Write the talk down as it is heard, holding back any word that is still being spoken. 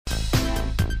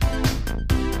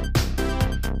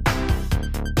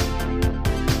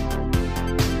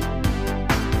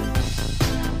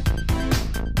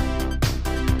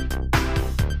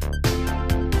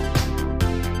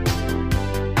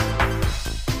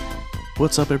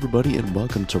What's up, everybody, and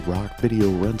welcome to Rock Video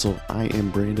Rental. I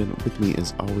am Brandon. With me,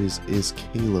 as always, is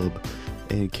Caleb.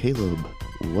 And Caleb,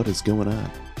 what is going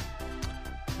on?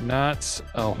 Not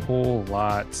a whole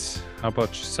lot. How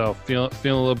about yourself? Feeling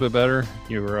a little bit better?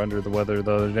 You were under the weather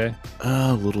the other day?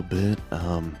 A little bit.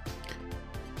 All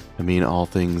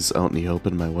things out in the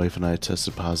open, my wife and I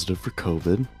tested positive for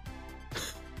COVID.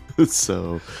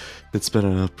 So, it's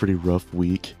been a pretty rough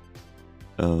week.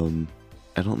 I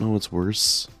don't know what's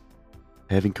worse,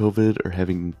 having COVID or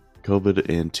having COVID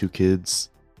and two kids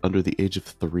under the age of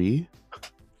 3.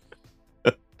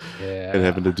 Yeah. And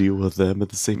having to deal with them at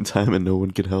the same time, and no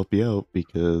one can help you out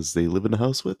because they live in the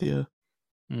house with you.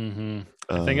 Mm-hmm.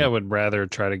 I think I would rather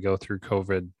try to go through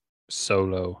COVID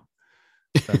solo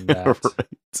than that.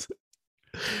 Right.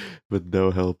 With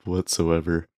no help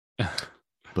whatsoever.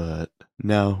 But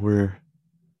now we're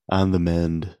on the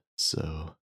mend,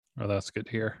 so. Oh, that's good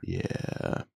to hear.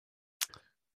 Yeah.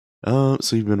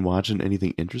 So you've been watching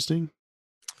anything interesting?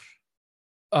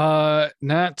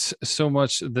 Not so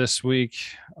much this week.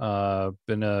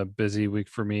 Been a busy week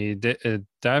for me.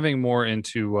 Diving more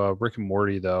into Rick and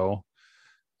Morty, though.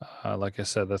 Like I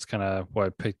said, that's kind of what I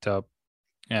picked up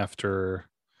after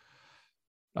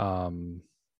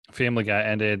Family Guy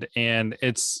ended, and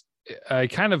I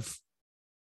kind of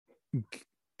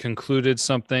concluded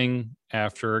something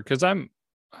after, because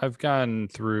I've gone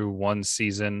through one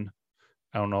season.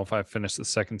 I don't know if I've finished the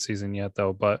second season yet,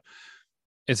 though, but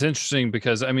it's interesting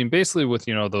because, basically with,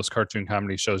 those cartoon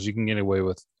comedy shows, you can get away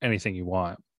with anything you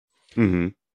want.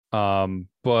 Mm-hmm.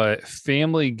 But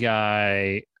Family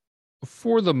Guy,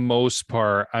 for the most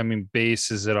part,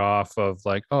 bases it off of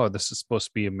like, oh, this is supposed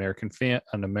to be an American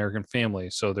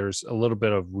family. So there's a little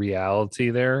bit of reality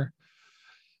there.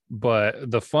 But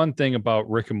the fun thing about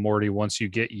Rick and Morty, once you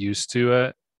get used to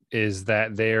it, is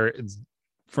that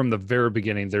from the very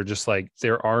beginning, they're just like,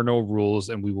 there are no rules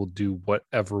and we will do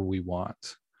whatever we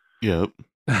want. Yep.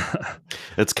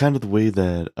 It's kind of the way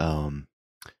that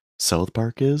South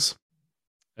Park is.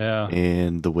 Yeah.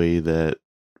 And the way that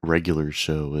regular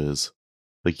show is.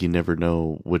 Like, you never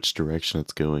know which direction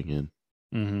it's going in.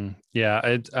 Mm-hmm.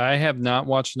 Yeah, I have not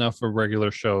watched enough of a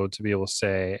regular show to be able to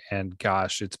say, and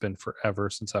gosh, it's been forever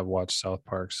since I've watched South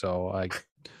Park, so I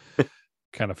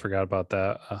kind of forgot about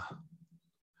that.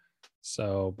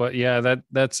 But yeah,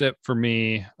 that's it for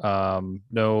me.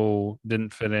 No,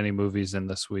 didn't fit any movies in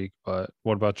this week, but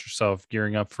what about yourself?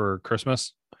 Gearing up for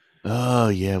Christmas? Oh,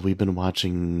 yeah, we've been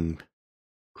watching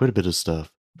quite a bit of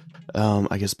stuff.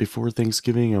 I guess before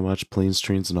Thanksgiving, I watched Planes,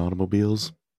 Trains, and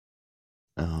Automobiles.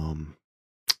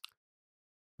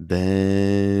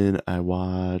 Then I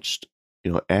watched,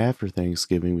 after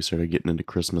Thanksgiving, we started getting into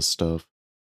Christmas stuff.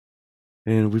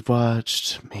 And we've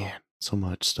watched, so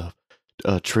much stuff.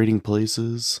 Trading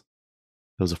Places.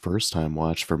 That was a first time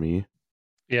watch for me.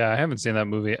 Yeah, I haven't seen that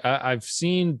movie. I've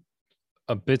seen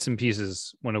bits and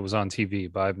pieces when it was on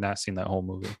TV, but I've not seen that whole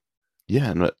movie.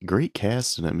 Yeah, and a great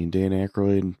cast. And Dan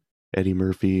Aykroyd, Eddie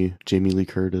Murphy, Jamie Lee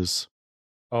Curtis.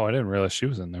 Oh, I didn't realize she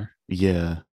was in there.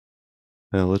 Yeah.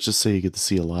 Now, let's just say you get to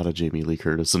see a lot of Jamie Lee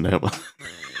Curtis in that one.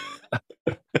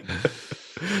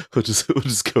 we'll just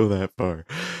go that far.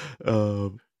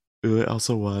 I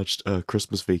also watched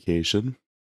Christmas Vacation.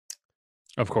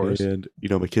 Of course. And,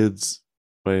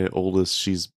 my oldest,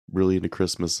 she's really into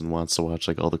Christmas and wants to watch,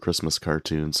 like, all the Christmas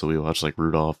cartoons. So we watch, like,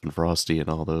 Rudolph and Frosty and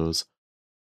all those.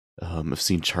 I've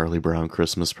seen Charlie Brown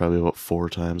Christmas probably about 4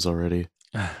 times already.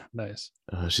 Nice.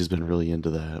 She's been really into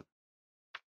that.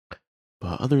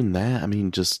 But other than that,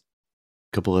 just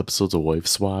a couple episodes of Wife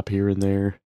Swap here and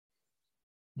there.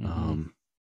 Mm-hmm.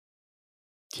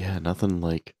 Yeah, nothing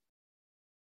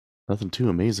too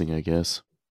amazing, I guess.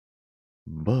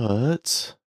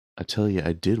 But I tell you,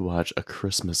 I did watch a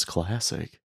Christmas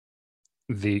classic.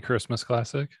 The Christmas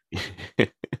classic?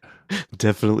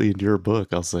 Definitely in your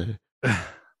book, I'll say.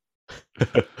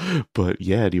 But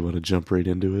yeah, do you want to jump right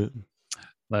into it?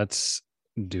 Let's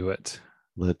do it.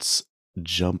 Let's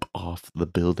jump off the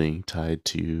building tied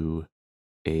to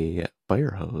a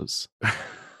fire hose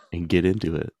and get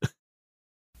into it.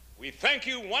 We thank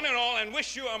you one and all and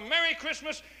wish you a Merry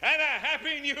Christmas and a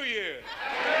Happy New Year.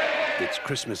 It's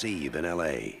Christmas Eve in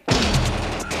L.A.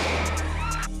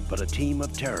 But a team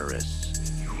of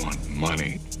terrorists. You want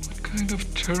money? What kind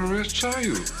of terrorists are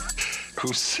you?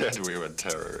 Who said we were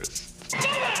terrorists?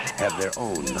 Have their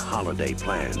own holiday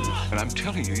plans. And I'm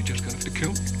telling you, you're just gonna have to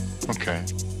kill me. Okay.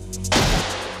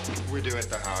 We do it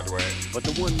the hard way. But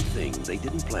the one thing they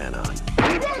didn't plan on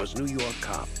was New York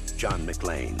cop John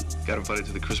McClane. Got invited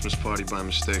to the Christmas party by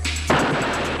mistake.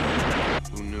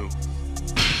 Who knew?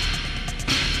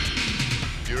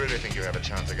 You really think you have a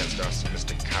chance against us,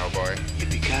 Mr. Cowboy?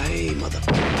 Yippee-ki-yay. Hey, mother.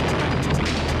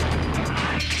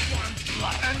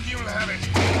 And you'll have it.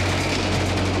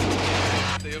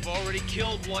 They have already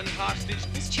killed one hostage.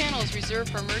 This channel is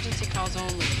reserved for emergency calls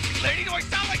only. Lady, do I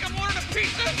sound like I'm ordering a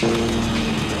pizza?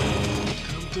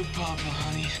 Come to Papa,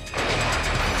 honey.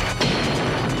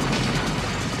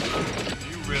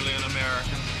 You really an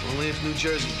American? Only if New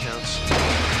Jersey counts.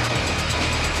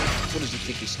 What does he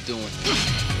think he's doing?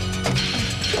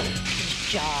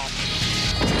 Job.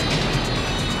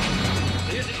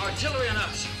 They're using artillery on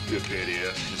us. Look at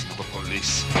here. It's not the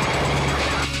police.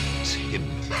 It's him.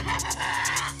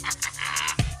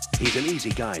 He's an easy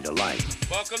guy to like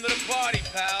Welcome to the party,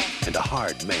 pal. and a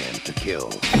hard man to kill.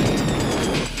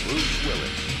 Bruce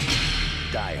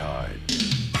Willis, Die Hard.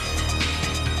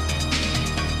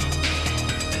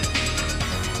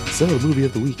 So, the movie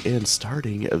of the week and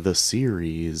starting the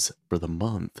series for the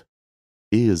month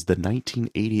is the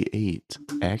 1988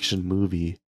 action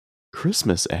movie,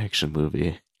 Christmas action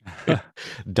movie,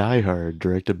 Die Hard,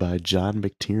 directed by John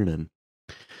McTiernan.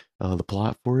 The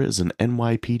plot for it is an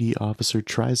NYPD officer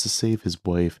tries to save his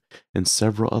wife and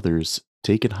several others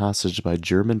taken hostage by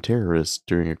German terrorists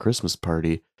during a Christmas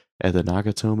party at the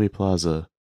Nakatomi Plaza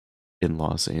in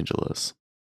Los Angeles.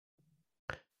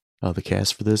 The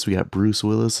cast for this, we got Bruce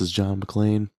Willis as John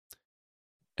McClane,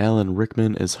 Alan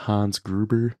Rickman as Hans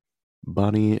Gruber,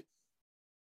 Bonnie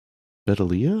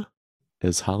Bedelia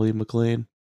as Holly McClane,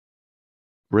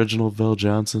 Reginald Vell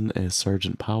Johnson as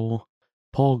Sergeant Powell,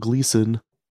 Paul Gleason,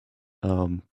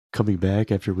 coming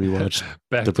back after we watched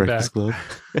Back The to Breakfast back.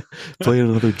 Club, playing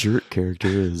another jerk character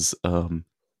is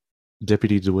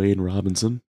Deputy Dwayne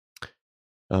Robinson,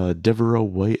 Devereaux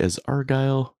White as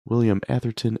Argyle, William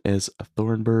Atherton as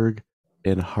Thornburg,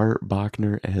 and Hart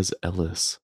Bachner as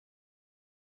Ellis.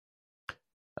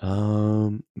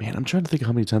 Man, I'm trying to think of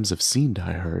how many times I've seen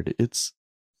Die Hard. It's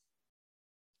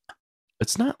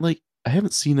not like I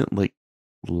haven't seen it like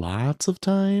lots of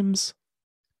times.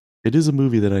 It is a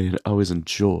movie that I always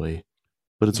enjoy,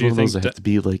 but it's Do one you of those I think have to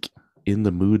be like in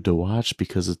the mood to watch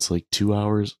because it's like 2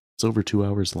 hours. It's over 2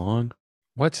 hours long.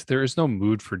 What? There is no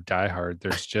mood for Die Hard.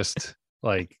 There's just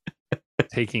like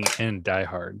taking in Die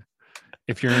Hard.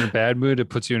 If you're in a bad mood, it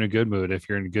puts you in a good mood. If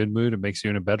you're in a good mood, it makes you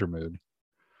in a better mood.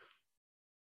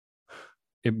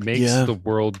 It makes Yeah. the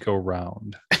world go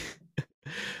round.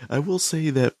 I will say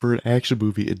that for an action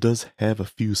movie, it does have a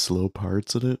few slow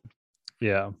parts in it.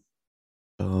 Yeah.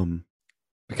 Um,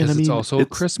 Because I it's mean, also a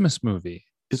it's- Christmas movie.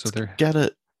 it's So they're got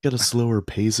a slower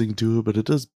pacing to it, but it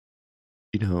does,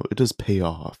 it does pay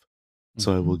off.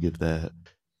 So I will give that.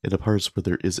 In the parts where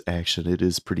there is action, it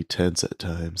is pretty tense at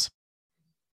times.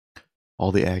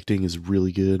 All the acting is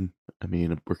really good. I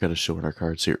mean, we're kind of showing our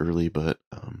cards here early, but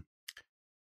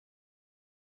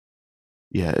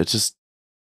yeah, it's just,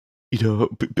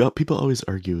 people always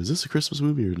argue, is this a Christmas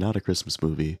movie or not a Christmas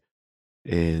movie?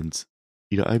 And,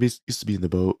 I used to be in the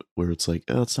boat where it's like,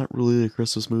 oh, it's not really a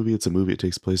Christmas movie. It's a movie that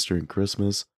takes place during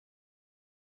Christmas.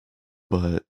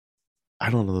 But I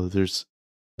don't know.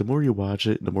 The more you watch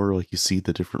it, the more like you see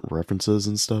the different references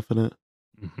and stuff in it.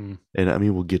 Mhm. And I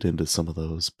mean, we'll get into some of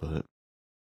those, but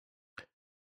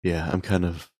yeah, I'm kind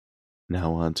of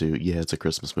now on to, yeah, it's a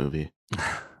Christmas movie.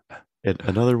 And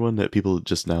another one that people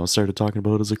just now started talking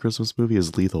about as a Christmas movie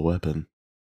is Lethal Weapon.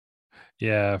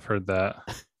 Yeah, I've heard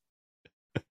that.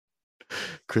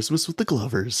 Christmas with the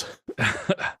Glovers.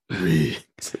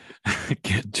 Riggs.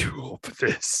 Get too old for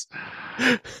this.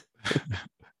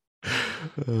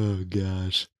 Oh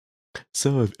gosh.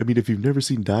 So, I mean, if you've never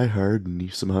seen Die Hard and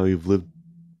you've lived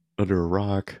under a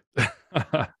rock,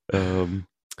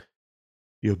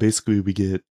 basically we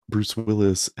get Bruce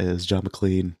Willis as John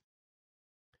McClane.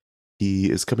 He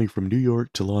is coming from New York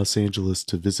to Los Angeles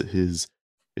to visit is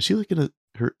she like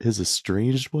his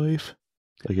estranged wife?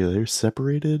 Like they're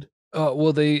separated?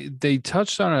 Well, they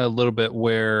touched on it a little bit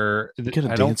where You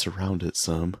gotta I don't dance around it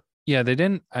some. Yeah, they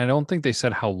didn't. I don't think they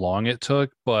said how long it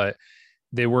took, but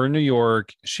they were in New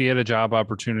York. She had a job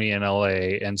opportunity in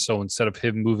LA. And so instead of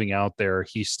him moving out there,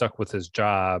 he stuck with his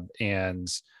job. And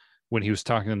when he was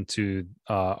talking to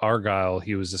Argyle,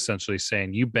 he was essentially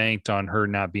saying, you banked on her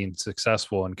not being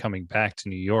successful and coming back to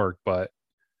New York, but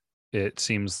it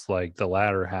seems like the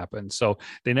latter happened. So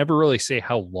they never really say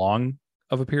how long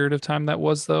of a period of time that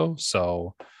was, though.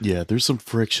 So Yeah, there's some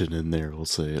friction in there, we'll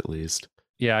say at least.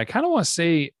 yeah, I kind of want to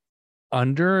say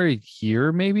under a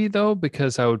year, maybe, though,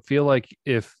 because I would feel like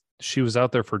if she was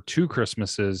out there for 2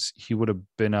 Christmases, he would have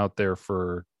been out there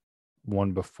for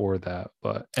one before that.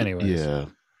 But anyways, Yeah.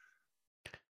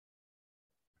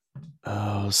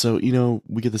 So,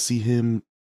 we get to see him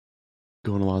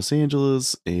going to Los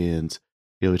Angeles and,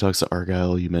 he talks to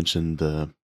Argyle. You mentioned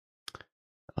the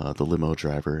the limo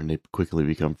driver, and they quickly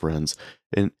become friends.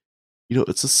 And you know,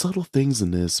 it's the subtle things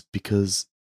in this because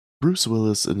Bruce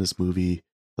Willis in this movie,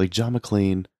 like John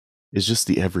McClane, is just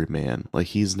the everyman. Like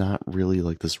he's not really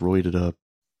like this roided up,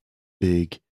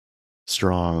 big,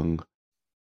 strong,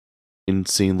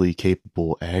 insanely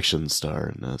capable action star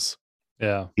in this.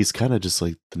 Yeah. He's kind of just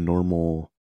like the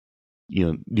normal, you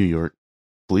know, New York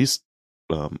police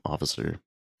officer.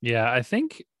 Yeah, I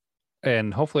think,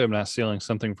 and hopefully I'm not stealing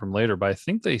something from later, but I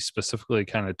think they specifically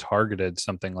kind of targeted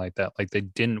something like that. Like they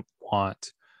didn't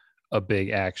want a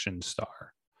big action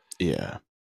star. Yeah.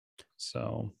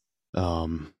 So,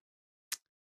 you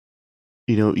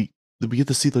know, we get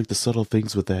to see like the subtle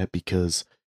things with that because,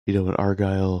 you know, when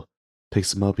Argyle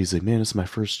picks him up, he's like, "Man, it's my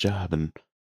first job,"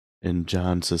 and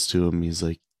John says to him, he's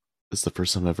like, "It's the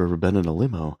first time I've ever been in a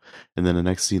limo." And then the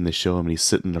next scene they show him and he's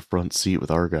sitting in the front seat with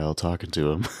Argyle talking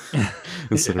to him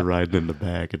instead of riding in the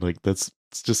back. And like it's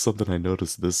just something I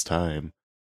noticed this time.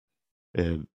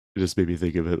 And it just made me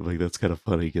think of it. Like that's kind of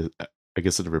funny because I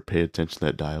guess I never paid attention to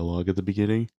that dialogue at the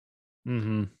beginning.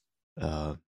 mm-hmm.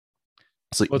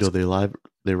 It's like, you know,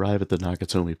 they arrive at the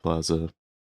Nakatomi Plaza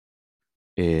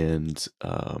and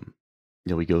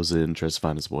you know, he goes in, tries to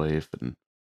find his wife, and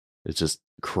it's just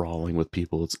crawling with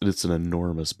people. It's an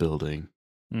enormous building.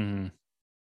 Mm-hmm.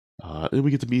 And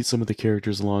we get to meet some of the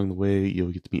characters along the way. You know,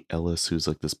 we get to meet Ellis, who's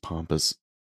like this pompous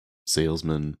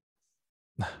salesman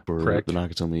for Prick. the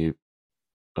Nakatomi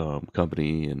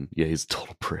company, and yeah, he's a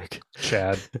total prick.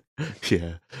 Chad.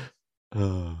 Yeah.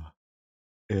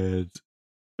 And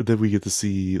then we get to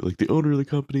see like the owner of the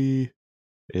company,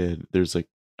 and there's like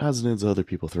odds and ends of other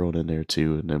people thrown in there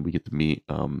too. And then we get to meet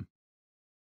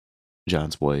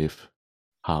John's wife,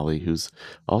 Holly, who's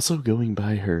also going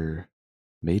by her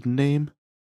maiden name.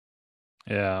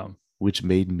 Yeah. Which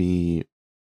made me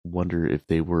wonder if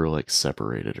they were like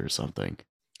separated or something.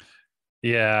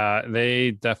 Yeah,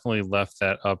 they definitely left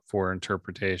that up for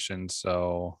interpretation.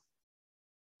 So,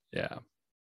 yeah.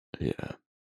 Yeah.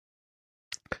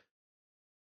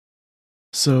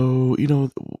 So, you know,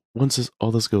 once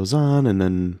all this goes on, and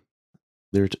then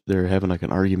they're having like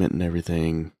an argument and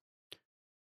everything,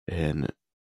 and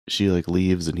she like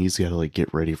leaves, and he's got to like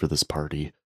get ready for this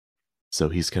party. So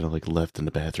he's kind of like left in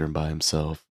the bathroom by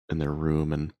himself in their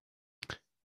room, and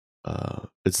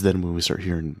it's then when we start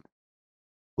hearing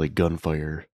like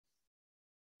gunfire,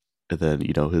 and then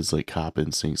you know his like cop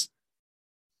instincts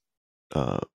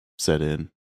set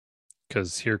in.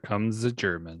 Because here comes the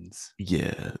Germans.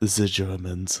 Yeah, the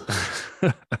Germans.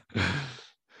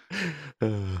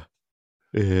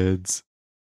 And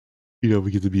you know,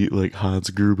 we get to meet like Hans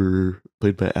Gruber,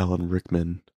 played by Alan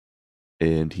Rickman,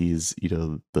 and he's, you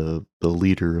know, the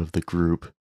leader of the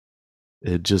group,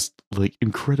 and just like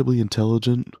incredibly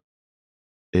intelligent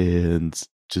and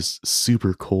just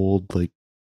super cold, like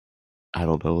I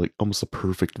don't know, like almost a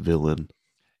perfect villain.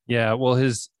 Yeah, well,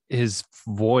 his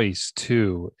voice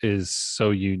too is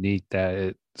so unique that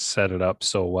it set it up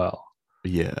so well.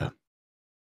 Yeah.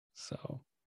 So,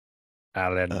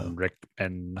 Alan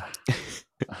Rickman.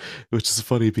 Which is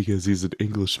funny because he's an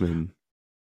Englishman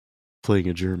playing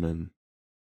a German.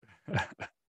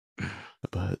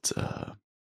 But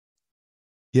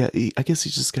yeah, I guess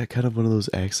he's just got kind of one of those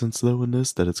accents though in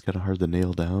this that it's kind of hard to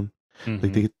nail down. Mhm.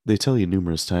 Like they tell you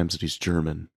numerous times that he's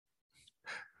German,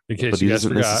 In case but you he guys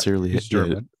doesn't forgot, necessarily he's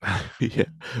German. Yeah.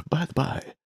 By the by,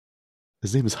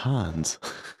 his name is Hans,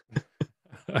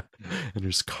 and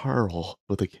there's Carl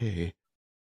with a K.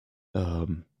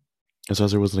 As well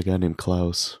as there wasn't a guy named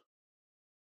Klaus,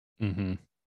 Mm-hmm.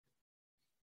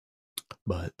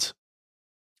 but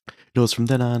you know, it's from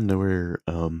then on to where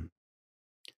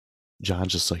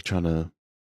John's just like trying to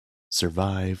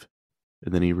survive,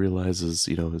 and then he realizes,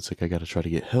 you know, it's like I got to try to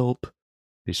get help.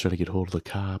 He's trying to get hold of the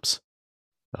cops,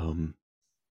 and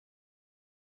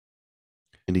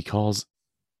he calls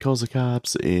the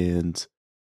cops, and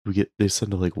they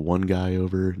send like one guy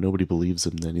over. Nobody believes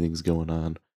him that anything's going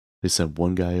on. They send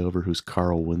one guy over who's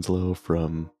Carl Winslow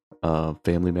from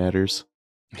Family Matters.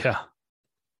 Yeah.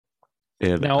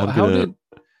 And Now, I'm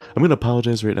gonna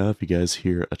apologize right now if you guys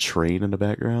hear a train in the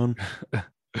background,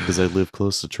 because I live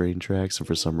close to train tracks, and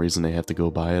for some reason they have to go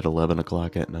by at 11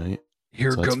 o'clock at night. Here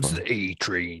So that's comes fun. the A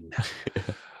train.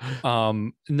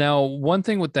 Now one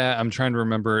thing with that, I'm trying to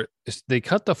remember, is they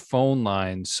cut the phone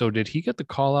line. So did he get the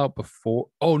call out before?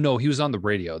 Oh no, he was on the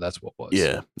radio. That's what it was.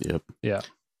 Yeah. Yep. Yeah.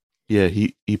 Yeah.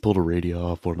 He pulled a radio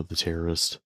off one of the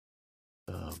terrorists.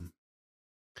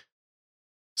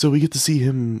 So we get to see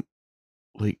him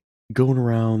like going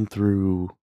around through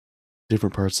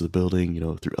different parts of the building, you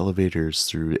know, through elevators,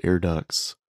 through air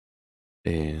ducts,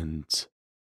 and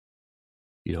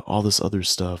all this other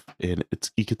stuff, and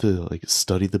you get to like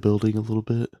study the building a little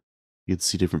bit. You get to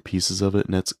see different pieces of it,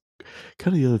 and that's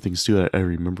kind of the other things too. I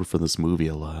remember from this movie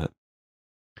a lot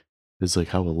is like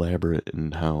how elaborate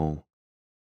and how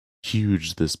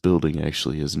huge this building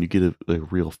actually is, and you get a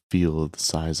real feel of the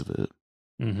size of it.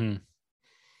 Mm-hmm.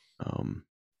 Um,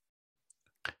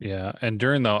 Yeah, and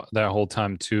during that whole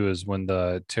time too is when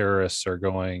the terrorists are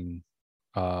going,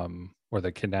 or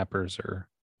the kidnappers, or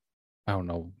I don't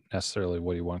know necessarily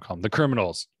what you want to call them, the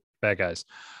criminals, bad guys,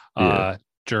 Yeah.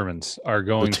 Germans are the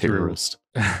going through. terrorist.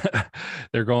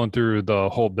 They're going through the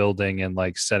whole building and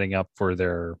like setting up for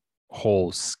their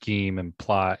whole scheme and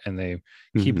plot, and they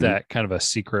keep Mhm. that kind of a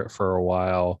secret for a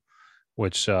while,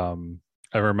 which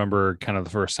I remember kind of the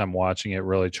first time watching it,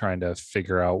 really trying to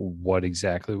figure out what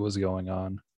exactly was going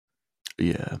on.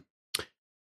 Yeah.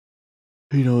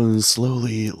 And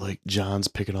slowly, like, John's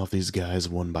picking off these guys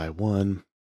one by one.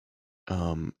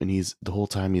 And the whole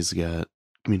time he's got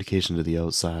communication to the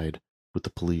outside with the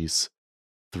police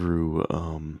through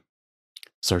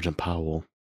Sergeant Powell.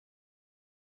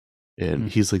 And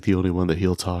he's like the only one that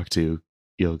he'll talk to,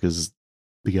 because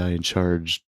the guy in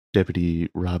charge, Deputy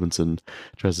Robinson,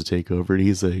 tries to take over, and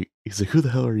he's like, who the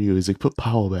hell are you? He's like, put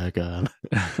Powell back on.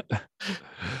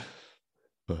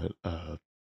 But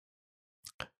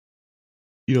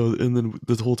and then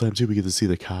the whole time too, we get to see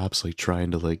the cops like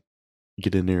trying to like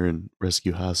get in there and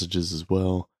rescue hostages as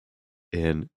well,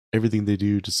 and everything they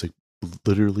do just like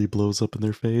literally blows up in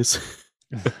their face.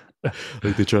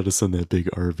 Like they try to send that big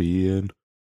RV in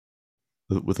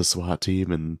with a SWAT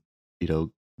team, and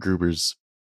Gruber's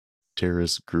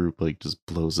terrorist group like just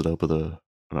blows it up with an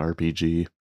RPG.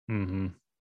 Mm-hmm.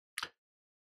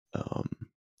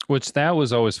 Which that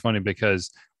was always funny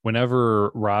because whenever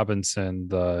Robinson,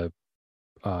 the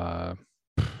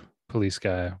police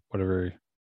guy, whatever,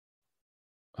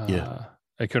 I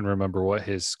couldn't remember what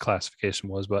his classification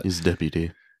was, but he's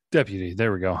deputy.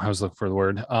 There we go. I was looking for the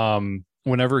word.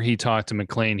 Whenever he talked to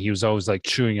McClane, he was always like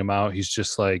chewing him out. He's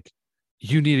just like,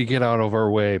 you need to get out of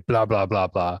our way, blah, blah, blah,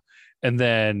 blah. And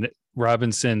then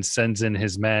Robinson sends in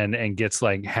his men and gets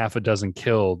like half a dozen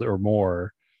killed or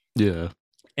more. Yeah.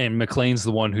 And McClane's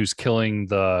the one who's killing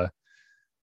the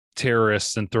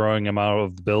terrorists and throwing them out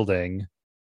of the building.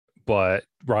 But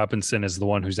Robinson is the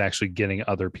one who's actually getting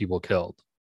other people killed.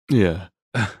 Yeah.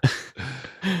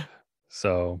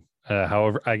 So,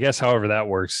 however that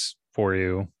works for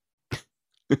you.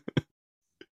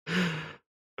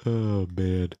 Oh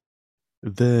man.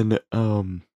 Then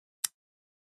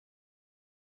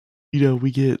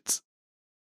we get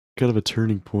kind of a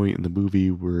turning point in the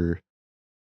movie where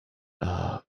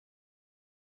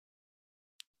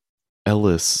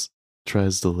Ellis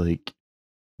tries to like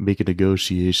make a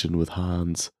negotiation with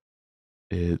Hans.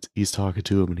 He's talking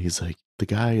to him, and he's like, the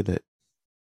guy that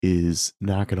is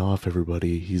knocking off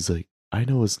everybody, he's like, I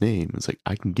know his name. It's like,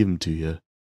 I can give him to you.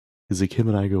 He's like, him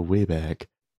and I go way back.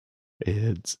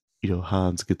 And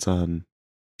Hans gets on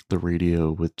the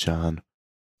radio with John,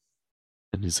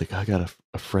 and he's like, I got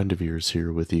a friend of yours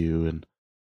here with you, and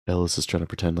Ellis is trying to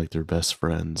pretend like they're best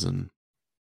friends, and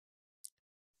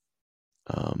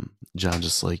John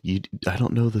just like, I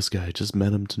don't know this guy, just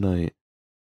met him tonight.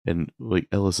 And like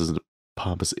Ellis is a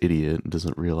pompous idiot and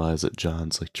doesn't realize that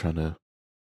John's like trying to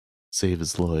save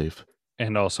his life.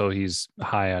 And also he's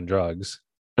high on drugs.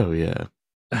 Oh yeah.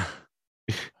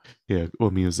 Yeah, well,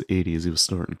 I mean, it was the 80s. He was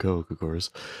snorting coke, of course,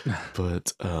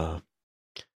 but and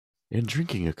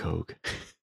drinking a coke.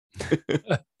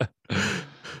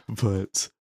 But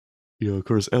of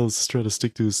course, Ellis is trying to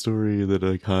stick to his story, and then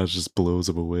like Hans just blows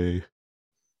him away.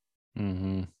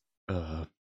 Mm-hmm.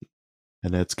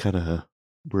 And that's kind of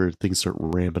where things start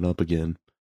ramping up again.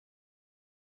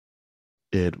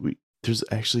 And there's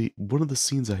actually one of the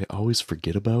scenes I always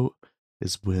forget about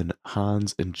is when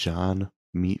Hans and John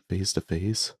meet face to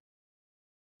face.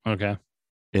 Okay.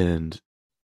 And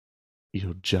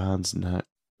John's not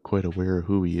quite aware of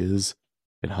who he is,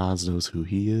 and Hans knows who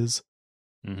he is.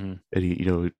 Mm-hmm. And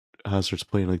he, Hans starts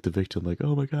playing like the victim, like,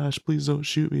 "Oh my gosh, please don't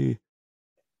shoot me!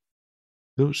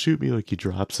 Don't shoot me!" Like he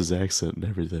drops his accent and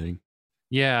everything.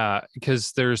 Yeah,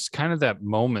 because there's kind of that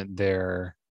moment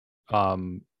there.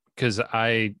 Because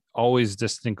I always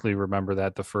distinctly remember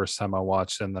that the first time I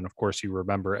watched, and then of course you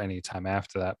remember any time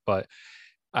after that. But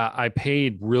I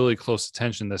paid really close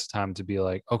attention this time to be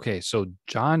like, okay, so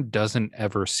John doesn't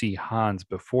ever see Hans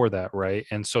before that, right?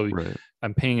 And so Right.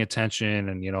 I'm paying attention,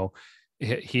 and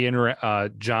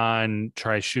John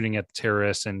tries shooting at the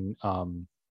terrorists, and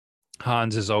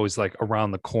Hans is always like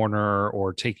around the corner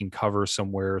or taking cover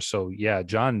somewhere. So yeah,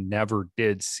 John never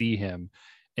did see him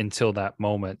until that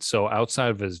moment. So outside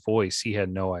of his voice, he had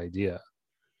no idea.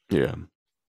 Yeah.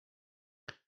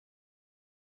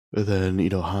 And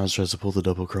then, Hans tries to pull the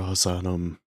double cross on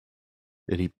him,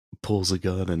 and he pulls a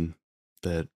gun and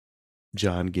that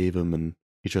John gave him, and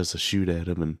he tries to shoot at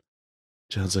him, and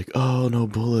John's like, "Oh, no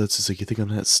bullets." He's like, "You think I'm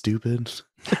that stupid?"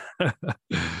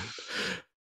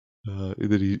 And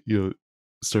then he,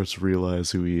 starts to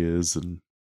realize who he is, and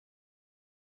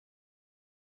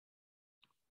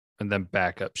then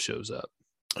backup shows up.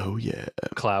 oh yeah,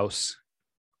 Klaus,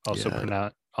 also Yeah.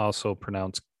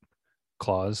 pronounced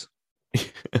Claus,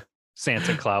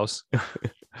 Santa Claus. And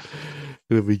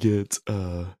then we get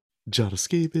John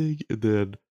escaping, and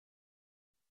then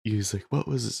he's like, what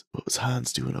was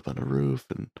Hans doing up on the roof?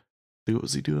 And like, what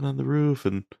was he doing on the roof?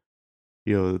 And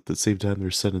at the same time,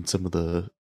 they're sending some of the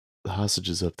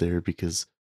hostages up there because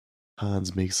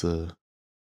Hans makes a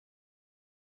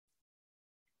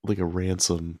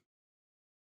ransom,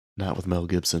 not with Mel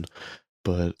Gibson,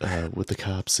 but with the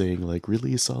cops saying like,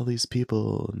 release all these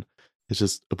people, and it's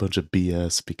just a bunch of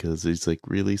BS because he's like,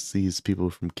 release these people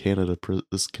from Canada,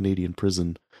 this Canadian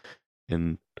prison,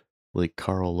 and like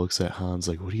Carl looks at Hans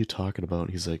like, what are you talking about? And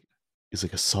he's like,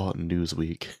 I saw it in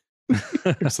Newsweek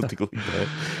or something like that,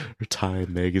 or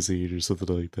Time magazine or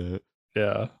something like that.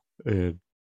 Yeah. And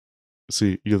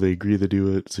so they agree to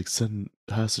do it. It's like, send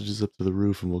hostages up to the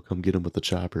roof and we'll come get them with the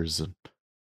choppers. And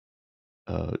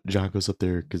John goes up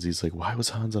there because he's like, why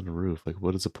was Hans on the roof? Like,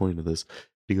 what is the point of this?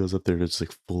 He goes up there and it's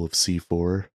like full of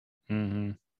C4.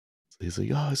 Mm-hmm. So he's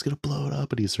like, oh, he's gonna blow it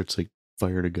up, and he starts like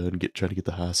firing a gun, trying to get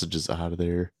the hostages out of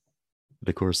there. And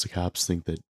of course, the cops think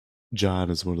that John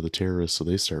is one of the terrorists, so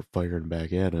they start firing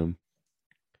back at him.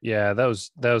 Yeah, that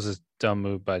was a dumb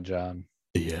move by John.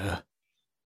 Yeah.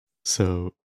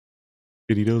 So,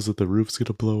 and he knows that the roof's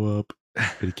gonna blow up,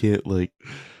 and he can't like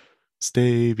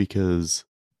stay because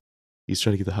he's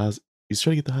trying to get the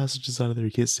hostages out of there.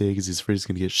 He can't stay because he's afraid he's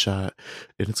gonna get shot,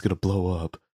 and it's gonna blow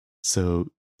up. So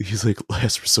he's like,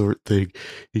 last resort thing.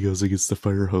 He goes and gets the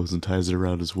fire hose and ties it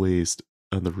around his waist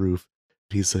on the roof.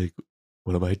 And he's like,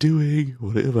 what am I doing?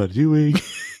 What am I doing?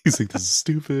 He's like, this is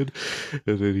stupid.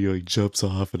 And then he like jumps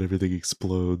off and everything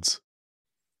explodes.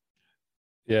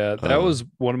 Yeah, that was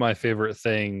one of my favorite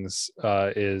things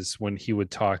is when he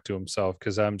would talk to himself,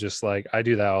 because I'm just like, I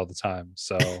do that all the time.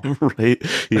 So right?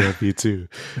 Yeah, me too.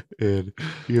 And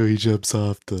he jumps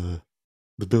off, the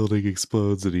building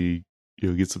explodes, and he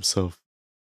gets himself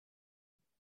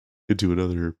into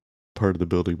another part of the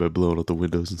building by blowing out the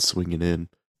windows and swinging in.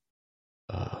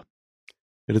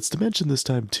 And it's to mention this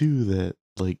time too that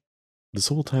like this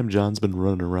whole time John's been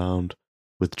running around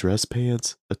with dress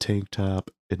pants, a tank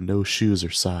top, and no shoes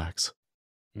or socks.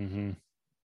 Mm-hmm.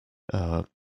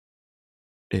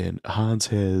 And Hans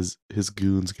has his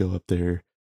goons go up there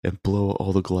and blow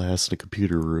all the glass in the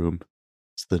computer room.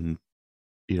 So then,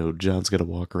 John's got to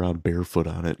walk around barefoot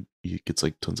on it. He gets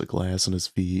like tons of glass on his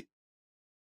feet.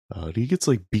 He gets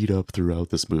like beat up throughout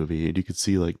this movie, and you can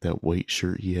see like that white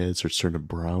shirt he had starts turning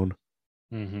brown.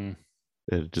 Mm-hmm.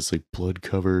 And just like blood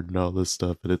covered and all this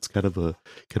stuff, and it's kind of an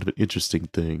interesting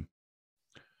thing.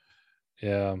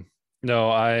 Yeah.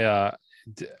 No,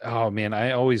 oh man,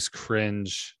 I always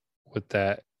cringe with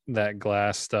that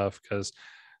glass stuff because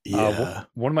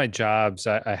one of my jobs,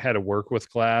 I had to work with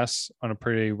glass on a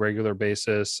pretty regular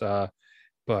basis,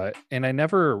 but I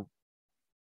never.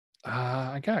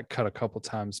 I got cut a couple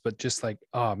times, but just like,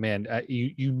 oh man,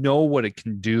 you know what it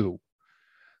can do.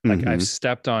 Like I've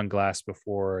stepped on glass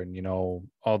before, and all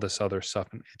this other stuff,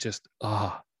 and it just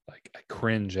like I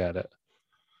cringe at it.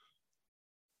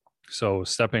 So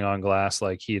stepping on glass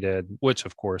like he did, which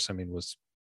of course, I mean,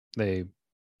 they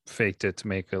faked it to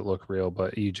make it look real,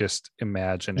 but you just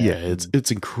imagine it. Yeah,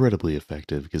 it's incredibly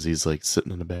effective because he's like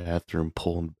sitting in the bathroom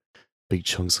pulling big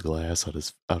chunks of glass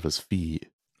out his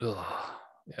feet. Ugh.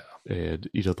 Yeah. And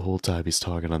the whole time he's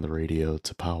talking on the radio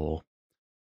to Powell.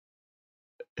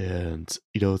 And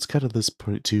it's kind of this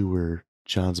point too where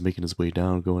John's making his way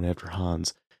down, going after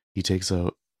Hans. He takes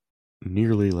out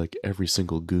nearly like every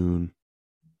single goon.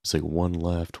 There's like one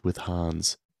left with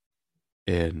Hans.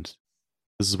 And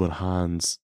this is when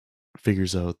Hans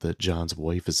figures out that John's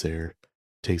wife is there,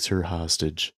 takes her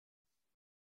hostage.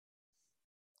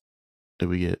 And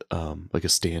we get like a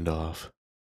standoff.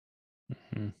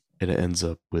 Mm-hmm. And it ends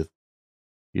up with,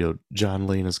 John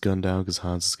laying his gun down because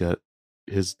Hans has got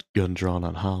his gun drawn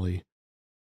on Holly.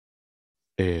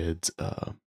 And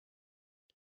all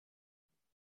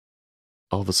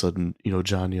of a sudden,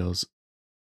 John yells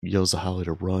to Holly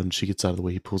to run. She gets out of the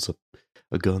way. He pulls up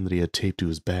a gun that he had taped to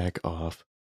his back off,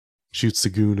 shoots the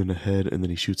goon in the head, and then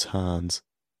he shoots Hans,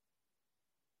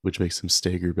 which makes him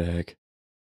stagger back.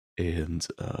 And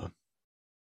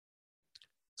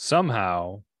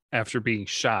somehow, after being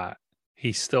shot,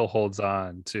 he still holds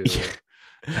on to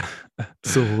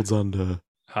Still holds on to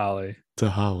Holly.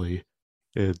 Holly,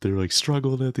 and they're like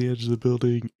struggling at the edge of the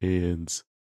building, and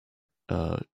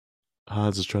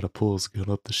Hans is trying to pull his gun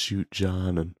up to shoot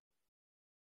John, and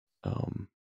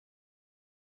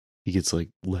he gets like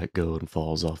let go and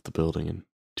falls off the building and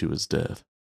to his death.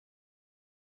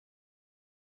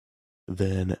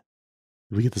 Then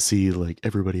we get to see like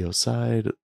everybody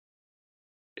outside,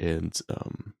 and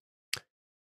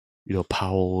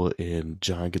Powell and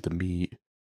John get to meet.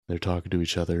 They're talking to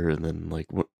each other, and then like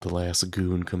the last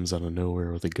goon comes out of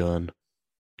nowhere with a gun,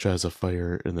 tries to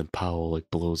fire, and then Powell like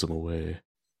blows him away.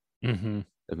 Mm-hmm.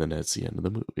 And then that's the end of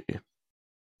the movie.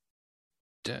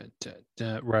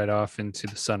 Right off into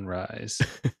the sunrise.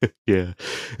 Yeah,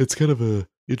 it's kind of a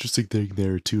interesting thing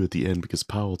there too at the end, because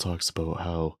Powell talks about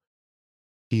how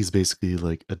he's basically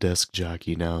like a desk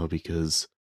jockey now because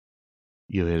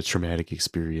he had a traumatic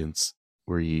experience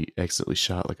where he accidentally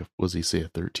shot like was he say a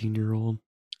 13-year-old?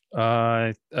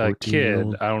 A kid.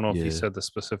 14-year-old? I don't know if he Yeah. said the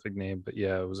specific name, but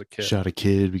yeah, it was a kid. Shot a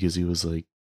kid because he was like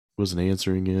wasn't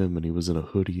answering him, and he was in a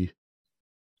hoodie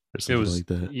or It something was like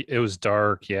that. It was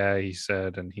dark, yeah, he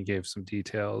said, and he gave some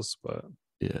details, but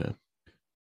Yeah.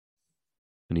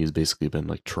 And he's basically been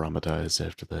like traumatized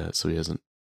after that, so he hasn't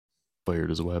fired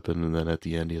his weapon, and then at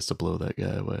the end he has to blow that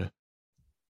guy away.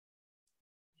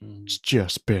 It's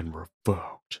just been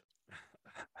revoked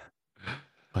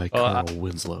by Well, Carl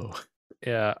Winslow.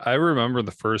 yeah, I remember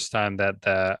the first time that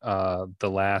the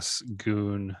last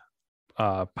goon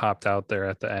popped out there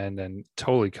at the end and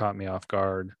totally caught me off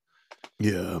guard.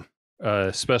 Yeah.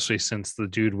 Especially since the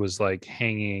dude was like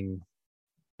hanging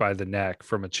by the neck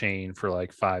from a chain for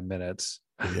like 5 minutes.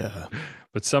 Yeah.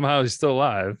 But somehow he's still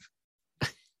alive.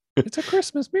 It's a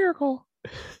Christmas miracle.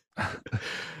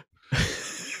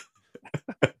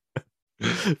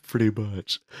 Pretty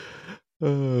much.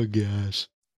 Oh gosh.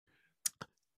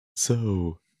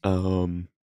 So,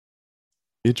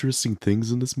 interesting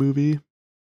things in this movie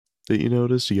that you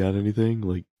noticed? You got anything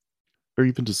like, or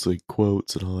even just like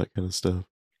quotes and all that kind of stuff?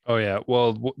 Oh yeah.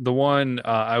 Well, the one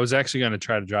I was actually going to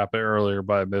try to drop it earlier,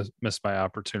 but I missed my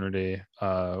opportunity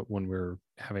when we were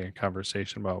having a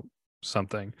conversation about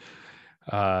something.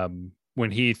 When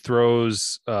he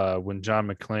throws, when John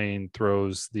McClane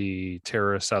throws the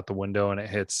terrorist out the window and it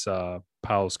hits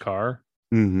Powell's car,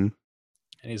 Mm-hmm.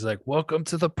 and he's like, "Welcome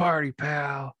to the party,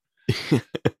 pal."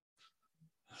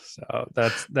 So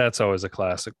that's always a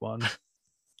classic one.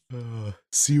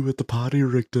 See you at the party,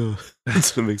 Richter.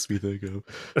 That's what it makes me think of.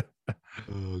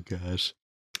 Oh gosh.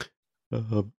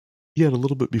 Yeah, and a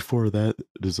little bit before that,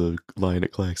 there's a line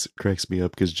that cracks me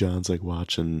up because John's like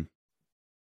watching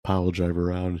Powell drive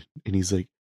around, and he's like,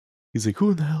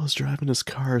 "Who in the hell is driving this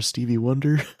car? Stevie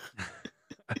Wonder?"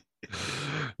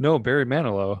 No, Barry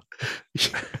Manilow.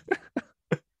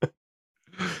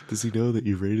 Does he know that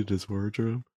you raided his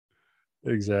wardrobe?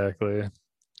 Exactly.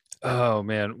 Oh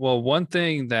man. Well, one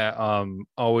thing that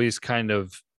always kind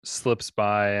of slips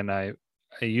by, and I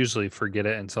usually forget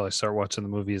it until I start watching the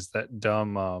movie, is that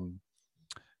dumb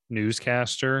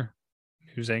newscaster,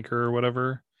 news anchor or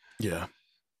whatever. Yeah.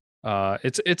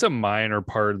 It's a minor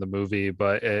part of the movie,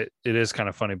 but it is kind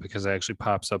of funny because it actually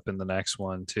pops up in the next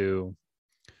one too.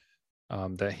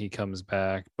 That he comes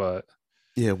back, but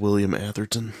Yeah, William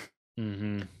Atherton.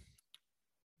 mm-hmm.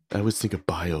 I always think of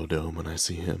Biodome when I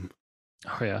see him.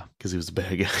 Oh yeah, Because he was a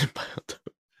bad guy in Biodome.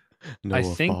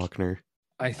 Noah Faulkner.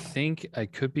 I think I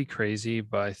could be crazy,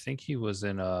 but I think he was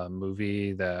in a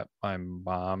movie that my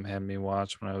mom had me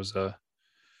watch when I was a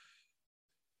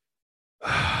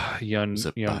young. Was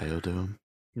it Biodome?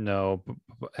 No,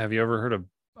 but have you ever heard of?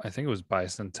 I think it was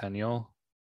Bicentennial.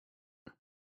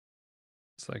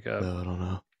 It's like No, I don't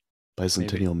know.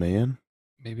 Bicentennial Man?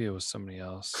 Maybe it was somebody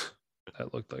else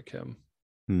that looked like him.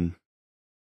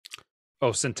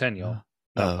 Oh, Centennial,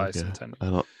 not Bicentennial. I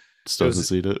don't. Still hasn't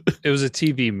seen it. It was a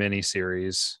TV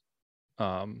miniseries,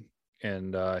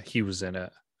 and he was in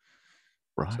it.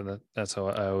 Right. So that's how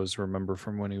I always remember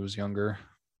from when he was younger.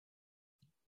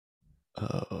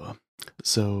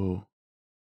 So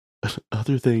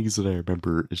other things that I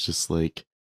remember is just like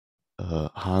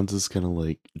Hans's kind of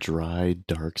like dry,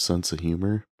 dark sense of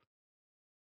humor,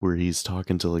 where he's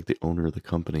talking to like the owner of the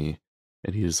company,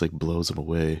 and he just like blows him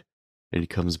away, and he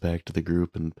comes back to the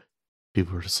group, and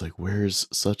people are just like, "Where's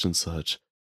such and such?"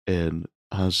 And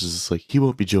Hans is just like, "He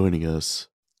won't be joining us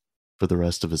for the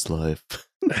rest of his life."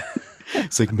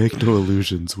 It's like, make no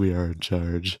illusions, we are in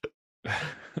charge.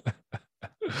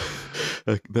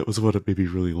 That was what made me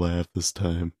really laugh this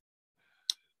time.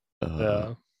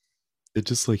 Yeah. It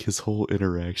just like his whole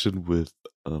interaction with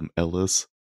Ellis,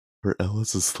 where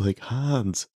Ellis is like,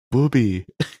 "Hans, booby."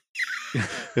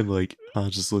 And like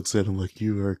Han just looks at him like,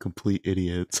 you are a complete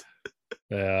idiot.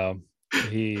 Yeah,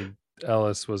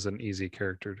 Ellis was an easy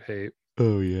character to hate.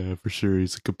 Oh yeah, for sure.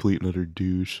 He's a complete and utter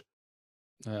douche.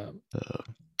 Uh,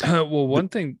 Uh, well, one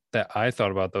thing that I thought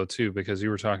about though too, because you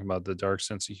were talking about the dark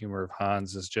sense of humor of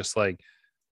Hans, is just like,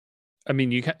 I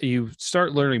mean, you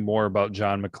start learning more about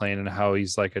John McClane and how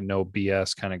he's like a no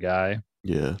BS kind of guy.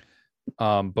 yeah.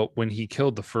 But when he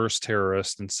killed the first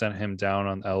terrorist and sent him down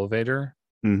on the elevator,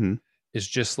 Mm-hmm. is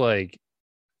just like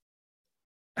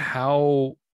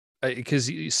how, because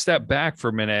you step back for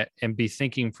a minute and be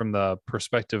thinking from the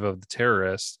perspective of the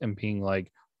terrorist and being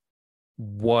like,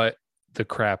 what the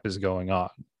crap is going on?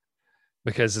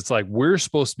 Because it's like we're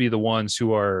supposed to be the ones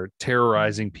who are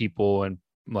terrorizing people and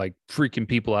like freaking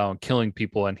people out and killing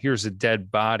people, and here's a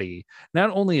dead body,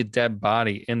 not only a dead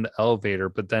body in the elevator,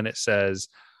 but then it says,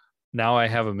 now I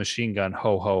have a machine gun,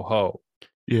 ho ho ho.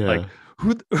 Yeah. Like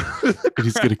who and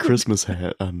he's got a Christmas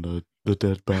hat on the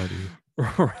dead body.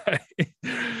 Right.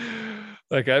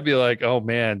 Like I'd be like, oh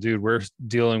man, dude, we're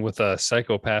dealing with a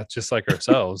psychopath just like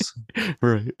ourselves.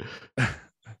 Right.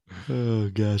 Oh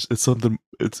gosh, it's something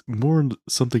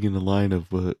in the line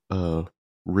of what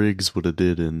Riggs would have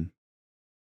did in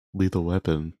Lethal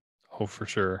Weapon. Oh, for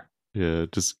sure. Yeah,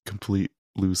 just complete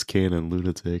loose cannon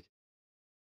lunatic.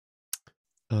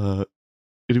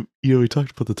 He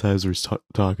talked about the times where he's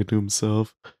talking to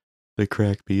himself. They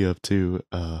cracked me up too.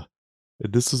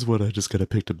 And this is what I just kind of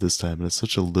picked up this time, and it's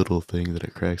such a little thing that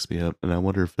it cracks me up. And I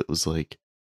wonder if it was like,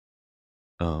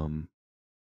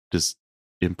 just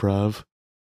improv,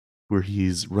 where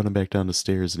he's running back down the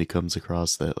stairs and he comes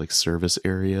across that like service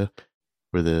area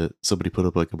where somebody put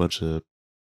up like a bunch of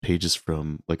pages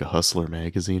from like a Hustler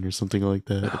magazine or something like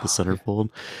that at the centerfold,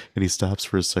 and he stops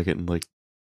for a second and like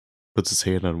puts his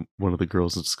hand on one of the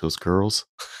girls and just goes, "Girls."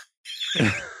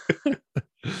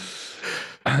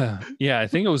 Yeah, I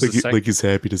think it was like he's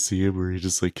happy to see him, where he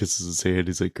just like kisses his hand.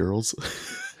 He's like, "Girls."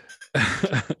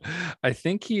 I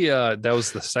think he that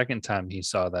was the second time he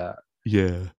saw that.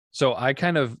 Yeah. So I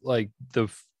kind of like the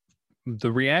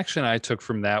reaction I took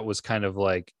from that was kind of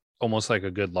like almost like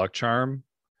a good luck charm.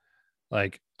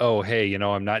 Like, oh, hey,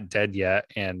 I'm not dead yet.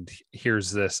 And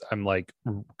here's this. I'm like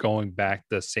going back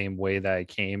the same way that I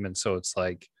came. And so it's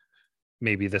like,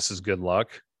 maybe this is good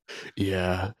luck.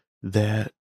 Yeah.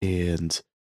 That, and,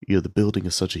 the building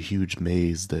is such a huge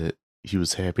maze that he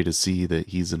was happy to see that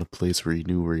he's in a place where he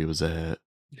knew where he was at.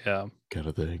 Yeah. Kind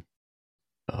of thing.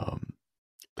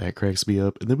 That cracks me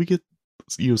up. And then we get,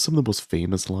 some of the most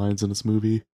famous lines in this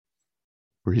movie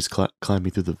where he's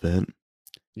climbing through the vent.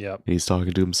 Yeah. And he's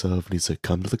talking to himself and he's like,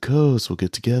 "Come to the coast, we'll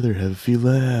get together, have a few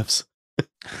laughs."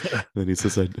 Then he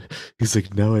says, he's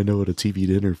like, "Now I know what a TV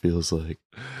dinner feels like."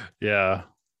 Yeah.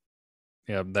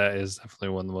 Yeah, that is definitely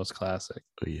one of the most classic.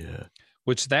 Oh yeah.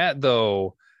 Which that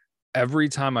though, every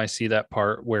time I see that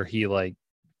part where he like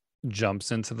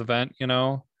jumps into the vent,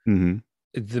 Mm-hmm.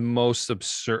 the most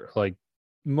absurd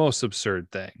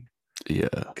thing. Yeah.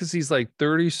 Because he's like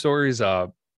 30 stories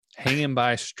up, hanging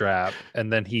by a strap,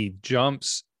 and then he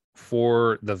jumps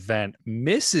for the vent,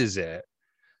 misses it,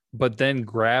 but then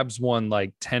grabs one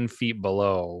like 10 feet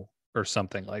below or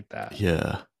something like that.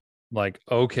 Yeah. Like,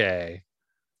 okay.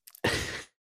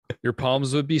 Your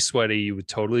palms would be sweaty, you would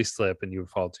totally slip, and you would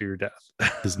fall to your death.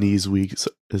 His knees weak,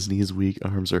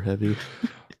 arms are heavy.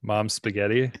 Mom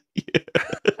spaghetti.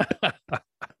 Yeah.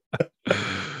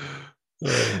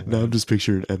 Now I'm just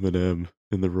picturing Eminem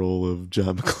in the role of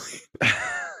John McClane.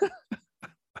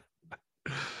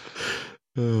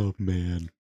 Oh man.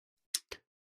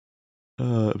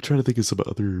 I'm trying to think of some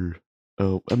other.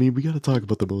 Oh, I mean, we got to talk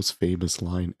about the most famous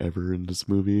line ever in this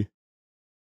movie.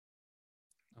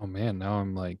 Oh man, now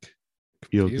I'm like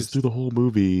Because through the whole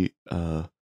movie,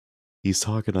 he's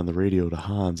talking on the radio to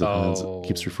Hans, and Hans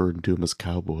keeps referring to him as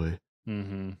cowboy.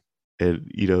 Mm-hmm.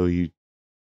 And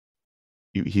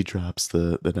he drops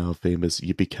the now famous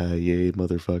 "yippee-ki-yay,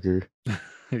 motherfucker,"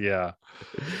 Yeah,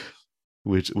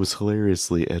 which was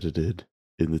hilariously edited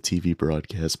in the TV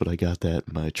broadcast, but I got that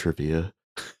in my trivia.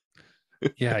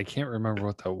 yeah, I can't remember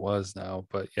what that was now,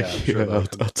 but yeah, I'm Yeah, sure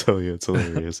I'll tell you, it's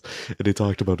hilarious. And they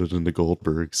talked about it in the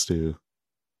Goldbergs too,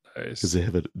 because nice.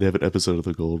 they have an episode of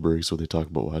the Goldbergs where they talk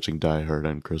about watching Die Hard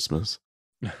on Christmas.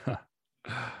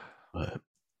 But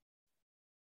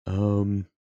I don't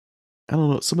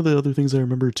know. Some of the other things I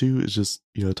remember too is just,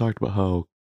 I talked about how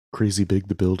crazy big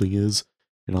the building is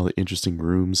and all the interesting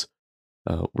rooms.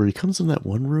 Where he comes in that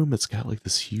one room, it's got like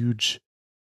this huge,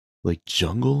 like,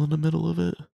 jungle in the middle of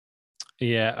it.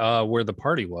 Yeah, where the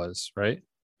party was, right?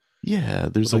 Yeah,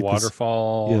 there's With like a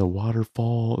waterfall. a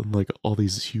waterfall and like all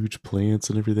these huge plants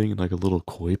and everything, and like a little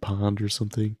koi pond or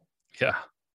something. Yeah.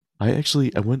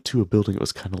 I went to a building that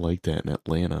was kind of like that in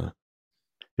Atlanta.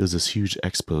 It was this huge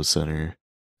expo center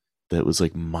that was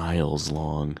like miles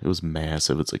long. It was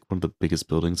massive. It's like one of the biggest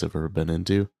buildings I've ever been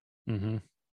into. Mm-hmm.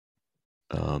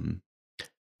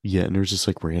 Yeah, and there's just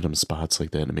like random spots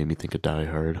like that, and it made me think of Die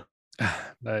Hard.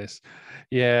 Nice.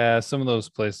 Yeah, some of those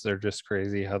places are just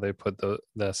crazy how they put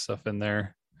that stuff in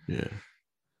there. Yeah.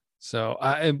 So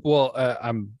I'm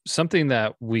something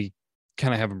that we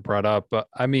kind of haven't brought up, but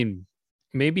I mean,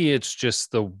 maybe it's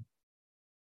just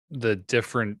the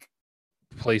different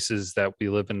places that we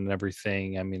live in and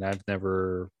everything. I mean, I've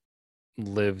never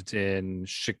lived in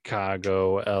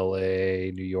Chicago,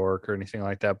 LA, New York, or anything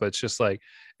like that, but it's just like,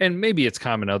 and maybe it's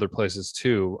common other places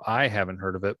too. I haven't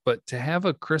heard of it, but to have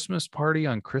a Christmas party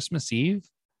on Christmas Eve,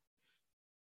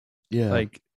 Yeah.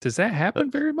 like, does that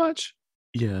happen very much?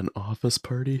 Yeah, an office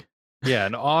party. Yeah,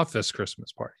 an office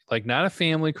Christmas party, like not a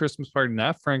family Christmas party,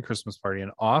 not a friend Christmas party,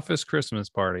 an office Christmas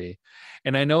party.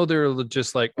 And I know they're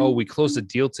just like, oh, we closed a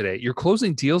deal today. You're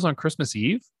closing deals on Christmas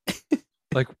Eve?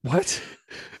 Like what?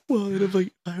 Well, and if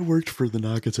like I worked for the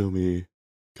Nakatomi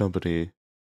company,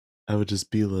 I would just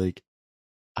be like,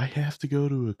 I have to go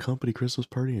to a company Christmas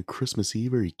party on Christmas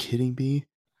Eve. Are you kidding me?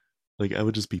 Like I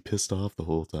would just be pissed off the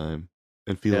whole time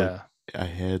and feel like I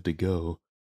had to go,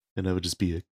 and I would just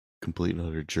be a complete and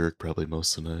utter jerk probably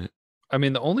most of the night. I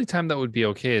mean, the only time that would be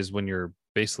okay is when you're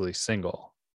basically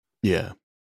single. Yeah.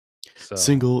 So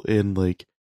Single and like,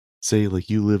 say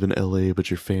like you live in LA, but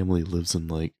your family lives in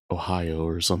like Ohio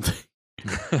or something.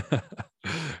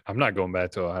 I'm not going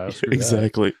back to Ohio. Screw that.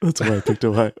 Exactly. That's why I picked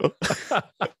Ohio.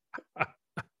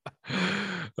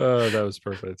 Oh, that was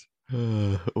perfect.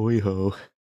 Oi ho.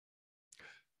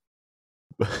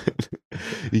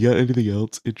 You got anything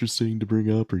else interesting to bring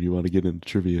up, or do you want to get into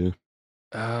trivia?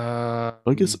 I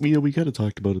guess we kind of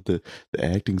talked about it. The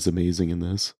acting's amazing in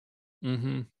this.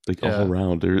 Mm-hmm. Like all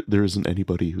around, there isn't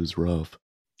anybody who's rough.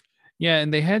 Yeah,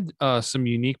 and they had some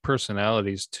unique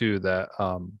personalities too that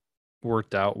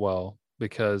worked out well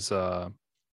because crap,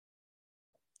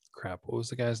 what was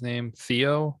the guy's name?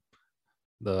 Theo,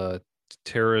 the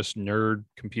terrorist nerd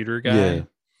computer guy.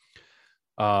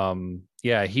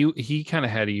 Yeah, he kind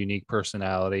of had a unique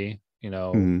personality, you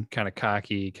know, kind of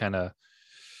cocky, kind of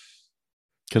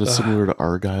similar to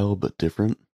Argyle, but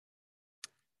different.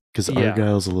 Because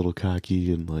Argyle's a little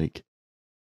cocky and like,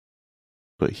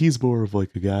 but he's more of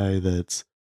like a guy that's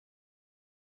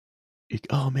like,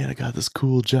 oh man, I got this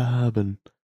cool job, and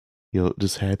you know,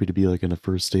 just happy to be like on the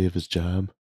first day of his job.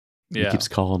 Yeah. He keeps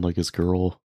calling like his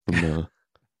girl from the.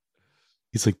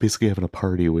 He's like basically having a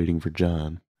party waiting for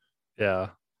John. Yeah.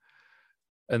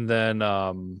 And then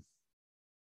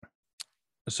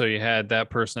so you had that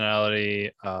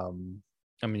personality. I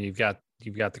mean, you've got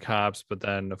the cops, but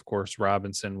then of course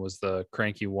Robinson was the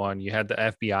cranky one. You had the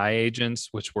FBI agents,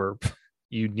 which were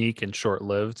unique and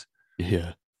short-lived.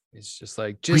 Yeah. It's just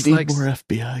like we need more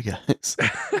FBI guys.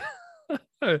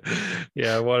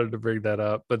 Yeah, I wanted to bring that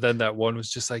up, but then that one was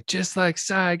just like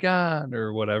Saigon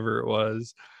or whatever it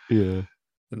was. Yeah.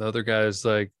 And the other guy is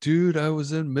like, dude, I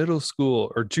was in middle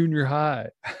school or junior high.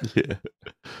 Yeah.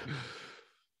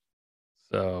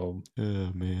 So.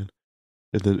 Oh man.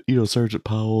 And then, you know, Sergeant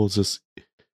Powell is just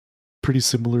pretty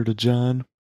similar to John.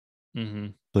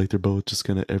 Mm-hmm. Like they're both just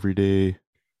kind of everyday,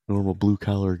 normal blue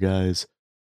collar guys.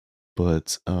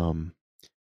 But,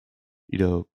 you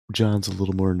know, John's a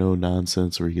little more no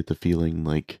nonsense, where you get the feeling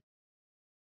like,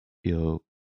 you know,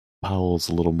 Powell's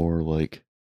a little more like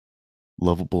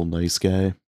lovable, nice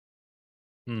guy.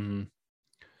 Mm-hmm.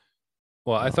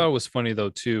 Well, I thought it was funny though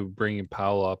too, bringing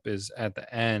Powell up, is at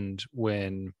the end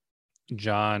when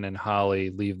John and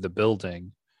Holly leave the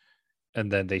building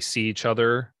and then they see each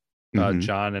other,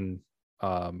 John and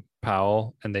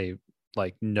Powell, and they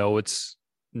like know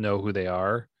who they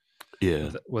are.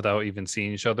 Yeah. Without even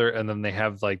seeing each other. And then they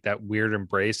have like that weird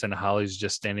embrace, and Holly's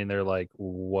just standing there like,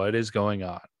 what is going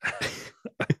on?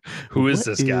 Who is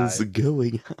this guy? What is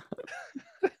going on?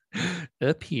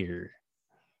 Up here.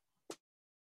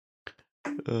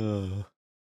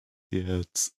 Yeah,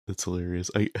 it's hilarious.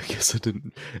 I guess I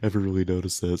didn't ever really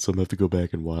notice that, so I'm gonna have to go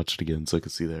back and watch it again so I can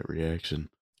see that reaction.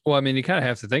 Well, I mean, you kind of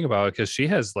have to think about it because she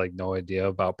has like no idea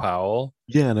about Powell.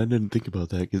 Yeah, and I didn't think about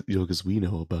that because we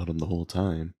know about him the whole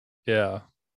time. Yeah.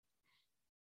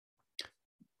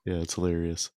 Yeah, it's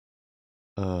hilarious.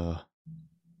 I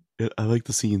like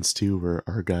the scenes too where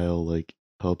Argyle like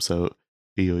helps out.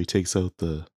 You know, he takes out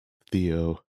the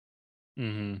Theo.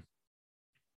 Mm-hmm.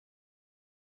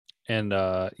 And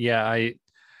yeah,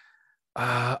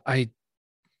 I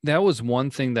that was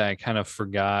one thing that I kind of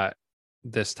forgot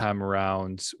this time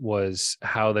around, was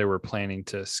how they were planning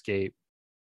to escape.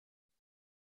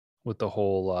 with the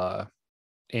whole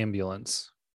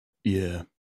ambulance. Yeah.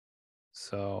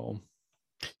 So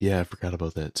Yeah, I forgot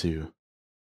about that too.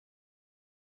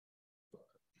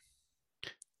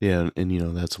 Yeah,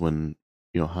 and that's when,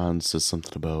 Hans says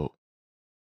something about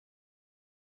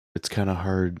it's kind of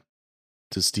hard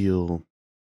to steal,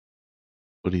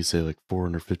 what do you say, like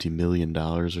 $450 million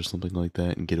or something like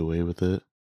that and get away with it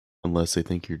unless they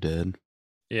think you're dead.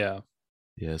 yeah.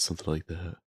 Yeah, something like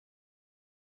that.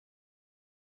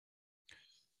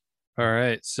 All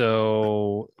right.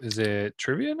 So is it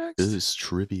trivia next? It is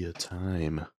trivia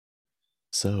time.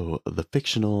 So, the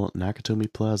fictional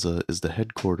Nakatomi Plaza is the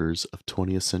headquarters of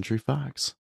 20th Century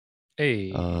Fox.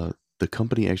 Hey. The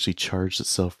company actually charged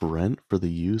itself rent for the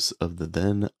use of the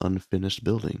then unfinished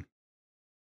building.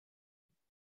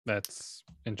 That's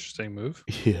interesting move.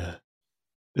 Yeah.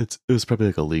 It was probably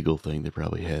like a legal thing. They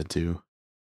probably had to.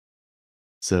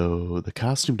 So, the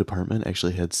costume department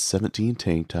actually had 17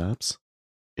 tank tops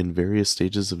in various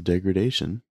stages of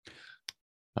degradation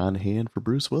on hand for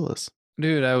Bruce Willis.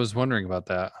 Dude, I was wondering about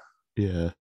that.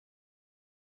 Yeah.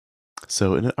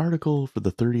 So, in an article for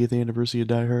the 30th anniversary of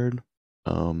Die Hard,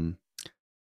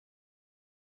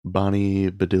 Bonnie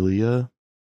Bedelia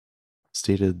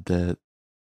stated that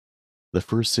the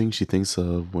first thing she thinks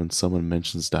of when someone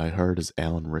mentions Die Hard is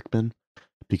Alan Rickman,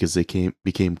 because they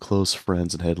became close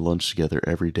friends and had lunch together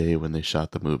every day when they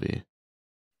shot the movie.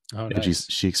 Oh, And nice.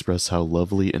 she expressed how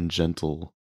lovely and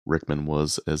gentle Rickman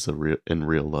was in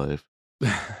real life,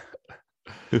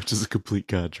 which is a complete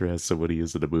contrast to what he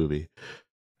is in a movie.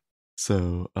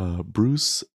 So,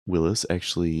 Bruce Willis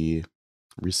actually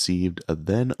received a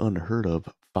then unheard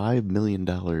of $5 million,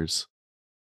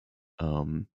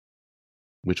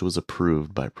 which was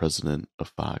approved by President of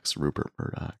Fox, Rupert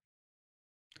Murdoch.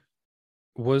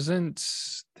 Wasn't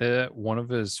that one of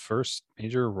his first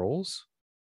major roles?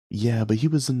 Yeah, but he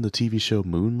was in the TV show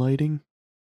Moonlighting,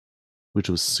 which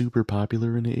was super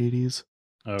popular in the 80s.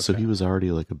 Okay. So he was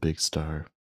already like a big star.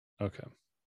 Okay.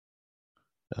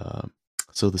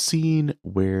 So the scene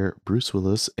where Bruce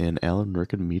Willis and Alan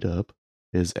Rickman meet up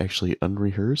is actually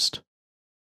unrehearsed,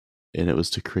 and it was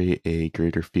to create a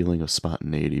greater feeling of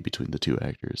spontaneity between the two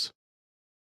actors.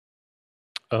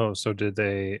 Oh, so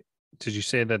did you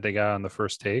say that they got on the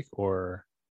first take, or?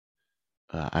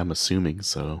 I'm assuming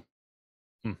so.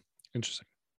 Interesting.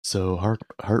 So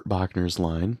Hart Bachner's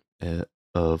line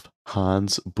of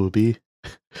Hans Booby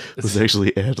was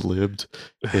actually ad-libbed,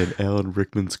 and Alan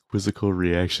Rickman's quizzical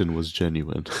reaction was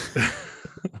genuine.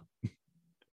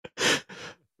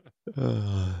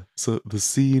 So the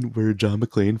scene where John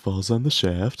McClane falls on the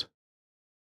shaft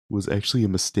was actually a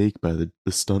mistake by the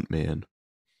stuntman.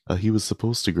 He was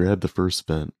supposed to grab the first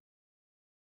vent,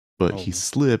 but he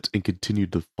slipped and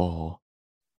continued to fall.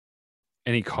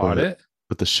 And he caught it?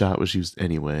 But the shot was used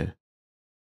anyway.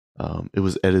 It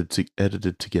was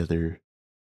edited together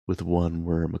with one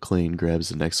where McClane grabs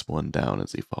the next one down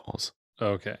as he falls.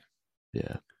 Okay.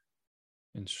 Yeah.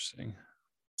 Interesting.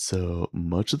 So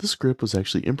much of the script was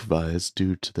actually improvised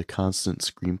due to the constant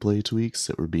screenplay tweaks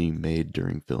that were being made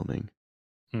during filming.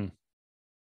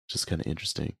 Just kind of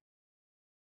interesting.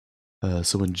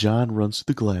 So when John runs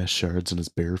through the glass shards in his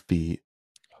bare feet,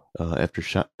 after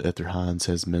Hans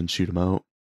has men shoot him out,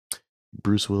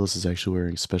 Bruce Willis is actually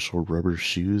wearing special rubber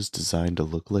shoes designed to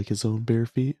look like his own bare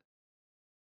feet.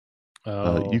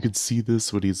 You can see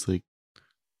this when he's like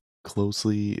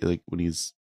closely, like when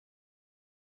he's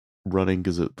running,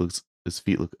 because his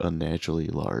feet look unnaturally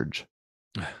large.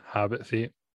 Hobbit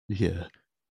feet. Yeah.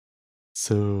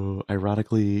 So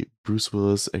ironically, Bruce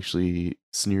Willis actually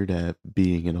sneered at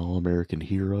being an all-American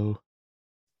hero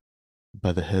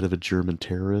by the head of a German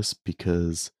terrorist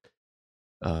because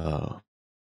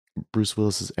Bruce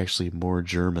Willis is actually more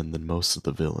German than most of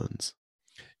the villains.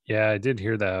 Yeah, I did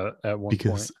hear that at one point.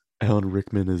 Because Alan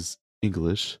Rickman is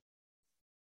English.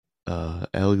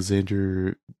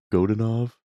 Alexander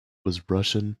Godunov was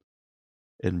Russian.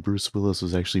 And Bruce Willis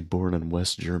was actually born in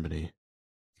West Germany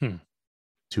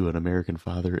to an American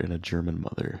father and a German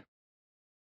mother.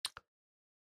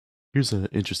 Here's an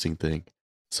interesting thing.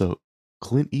 So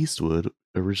Clint Eastwood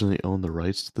originally owned the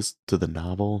rights to the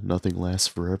novel Nothing Lasts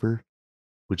Forever,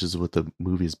 which is what the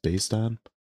movie is based on.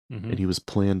 And he was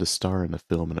planned to star in the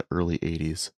film in the early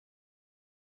 80s.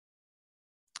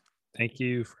 Thank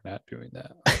you for not doing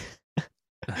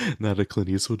that. Not a Clint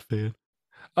Eastwood fan?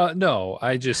 No,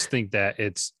 I just think that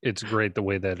it's great the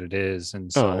way that it is.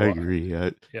 And so I agree. yeah.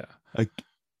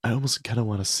 I almost kind of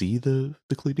want to see the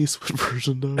Clint Eastwood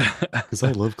version though, because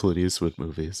I love Clint Eastwood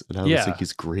movies, and I always think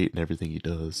he's great in everything he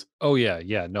does. Oh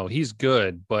yeah, no, he's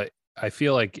good, but I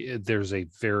feel like there's a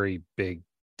very big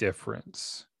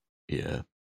difference. Yeah.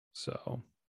 So,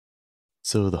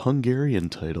 So the Hungarian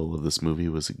title of this movie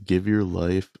was Give Your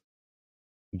Life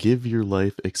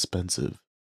Expensive.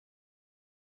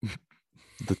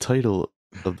 The title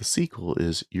of the sequel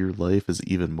is Your Life is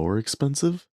Even More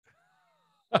Expensive.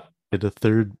 And the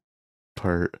third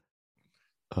part,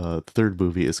 the third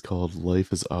movie is called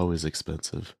Life is Always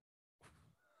Expensive.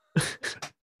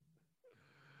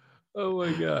 Oh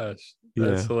my gosh.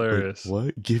 That's hilarious. Like,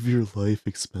 what? Give your life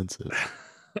expensive.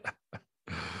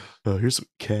 Here's some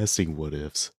casting what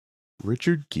ifs.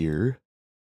 Richard Gere,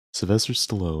 Sylvester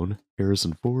Stallone,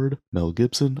 Harrison Ford, Mel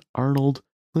Gibson, Arnold,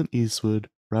 Clint Eastwood,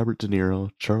 Robert De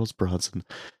Niro, Charles Bronson,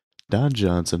 Don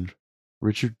Johnson,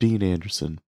 Richard Dean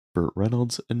Anderson, Burt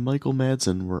Reynolds, and Michael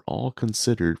Madsen were all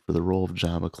considered for the role of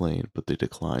John McClane, but they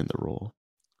declined the role.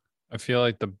 I feel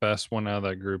like the best one out of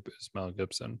that group is Mel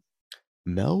Gibson.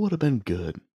 Mel would have been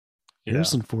good. Yeah.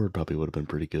 Harrison Ford probably would have been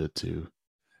pretty good too.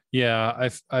 Yeah,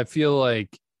 I feel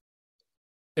like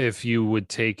if you would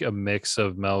take a mix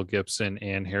of Mel Gibson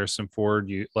and Harrison Ford,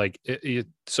 you like it.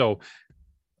 So,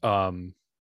 how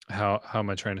am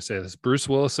I trying to say this? Bruce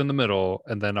Willis in the middle,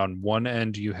 and then on one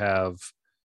end you have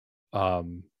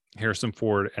Harrison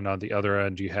Ford, and on the other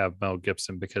end you have Mel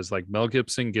Gibson, because like Mel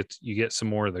Gibson you get some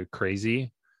more of the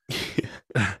crazy,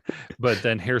 but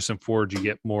then Harrison Ford, you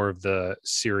get more of the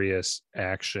serious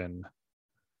action.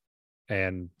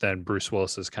 And then Bruce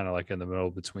Willis is kind of like in the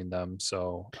middle between them.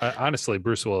 So honestly,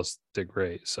 Bruce Willis did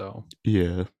great. So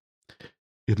yeah,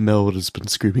 if Mel would have been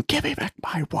screaming, "Give me back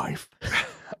my wife!"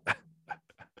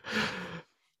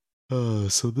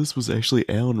 So this was actually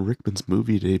Alan Rickman's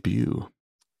movie debut.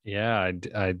 yeah,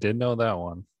 I did know that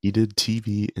one. He did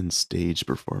TV and stage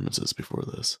performances before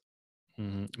this.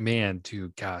 Man,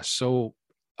 dude, gosh, so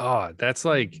that's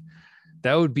like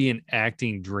that would be an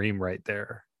acting dream right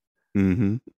there.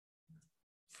 Mm-hmm.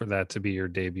 For that to be your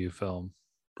debut film.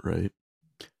 Right.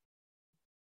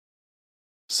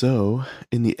 So,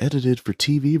 in the edited for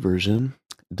TV version,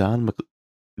 John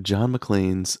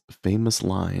McClane's famous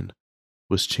line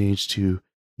was changed to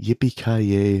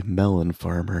 "Yippee-ki-yay, melon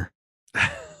farmer."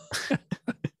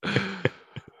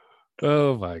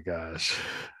 Oh my gosh.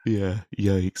 Yeah,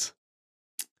 yikes.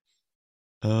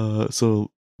 So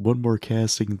one more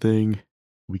casting thing.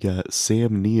 We got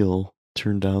Sam Neill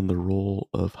turned down the role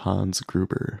of Hans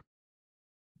Gruber.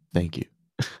 Thank you.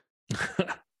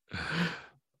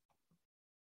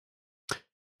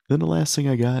 Then the last thing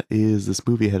I got is this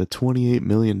movie had a $28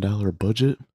 million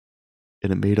budget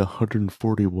and it made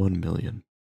 $141 million.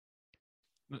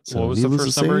 So what was the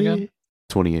first number again?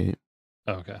 28.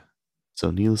 Okay. So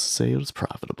needless to say, it was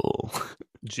profitable.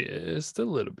 Just a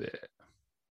little bit.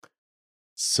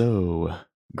 So,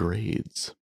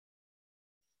 grades.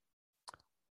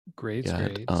 Grades.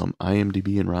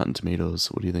 IMDb and Rotten Tomatoes.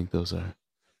 What do you think those are?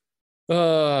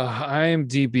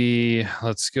 IMDb.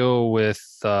 Let's go with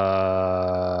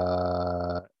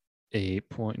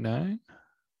 8.9.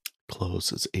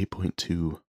 Close. It's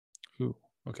 8.2. Ooh,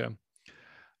 okay.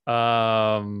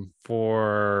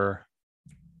 For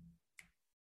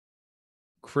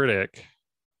critic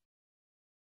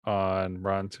on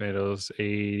Rotten Tomatoes,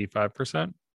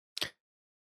 85%.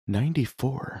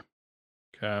 94.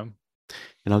 Okay.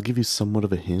 And I'll give you somewhat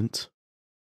of a hint.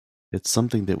 It's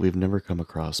something that we've never come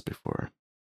across before.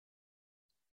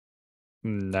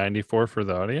 94 for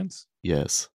the audience?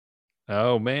 Yes.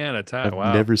 Oh man, a tie. I've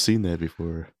Wow. never seen that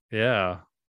before. Yeah.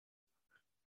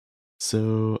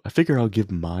 So I figure I'll give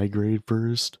my grade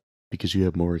first because you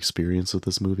have more experience with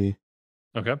this movie.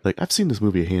 Okay. Like, I've seen this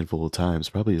movie a handful of times.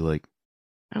 Probably like,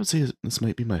 I would say this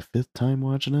might be my 5th time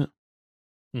watching it.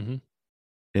 Mm-hmm.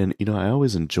 And, you know, I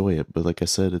always enjoy it. But like I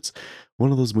said, it's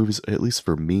one of those movies, at least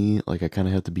for me, like I kind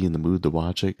of have to be in the mood to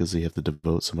watch it because you have to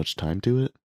devote so much time to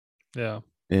it. Yeah.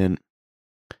 And,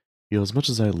 you know, as much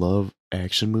as I love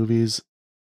action movies,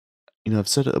 you know, I've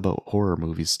said it about horror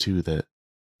movies too, that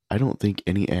I don't think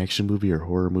any action movie or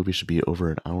horror movie should be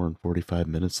over an hour and 45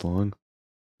 minutes long.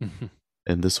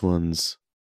 And this one's,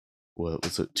 what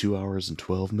was it, 2 hours and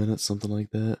 12 minutes, something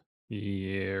like that?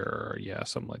 Yeah,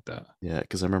 something like that. Yeah,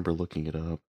 because I remember looking it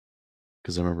up.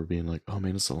 Because I remember being like, oh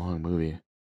man, it's a long movie.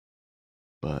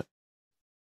 But,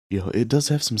 you know, it does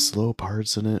have some slow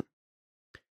parts in it.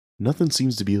 Nothing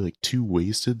seems to be like too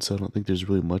wasted, so I don't think there's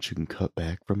really much you can cut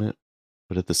back from it.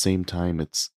 But at the same time,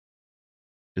 it's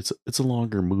a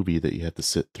longer movie that you have to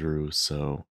sit through,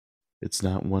 so it's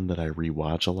not one that I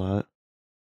rewatch a lot.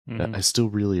 Mhm. I still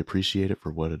really appreciate it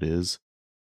for what it is.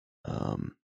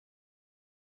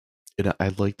 And I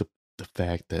like the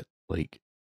fact that, like,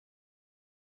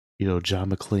 you know,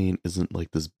 John McClane isn't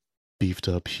like this beefed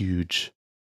up, huge,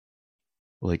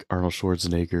 like Arnold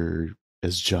Schwarzenegger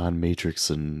as John Matrix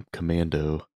and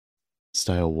Commando.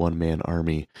 style one-man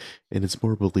army, and it's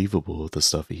more believable with the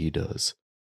stuff he does.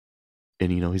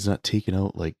 And he's not taking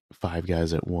out like 5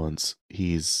 guys at once.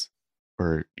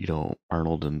 Or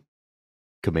Arnold and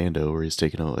Commando, where he's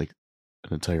taking out like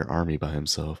an entire army by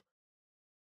himself.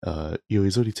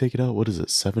 He's only taken out, what is it,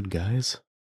 7 guys?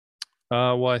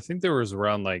 Well, I think there was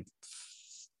around like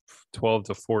 12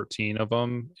 to 14 of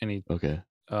them, and he Okay.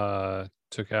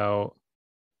 took out.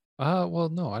 Well,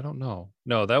 no, I don't know.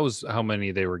 No, that was how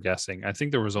many they were guessing. I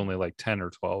think there was only like 10 or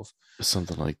 12.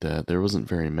 Something like that. There wasn't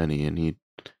very many, and he'd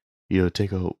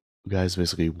take out guys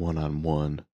basically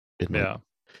one-on-one. And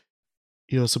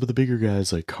Yeah. some of the bigger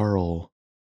guys like Carl,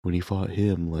 when he fought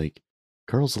him, like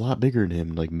Carl's a lot bigger than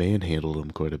him, like manhandled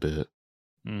him quite a bit.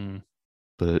 Mm.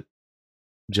 But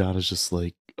John is just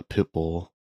like a pit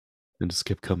bull and just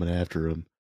kept coming after him.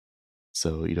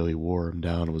 So, he wore him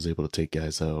down and was able to take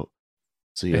guys out.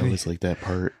 So you always like that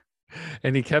part.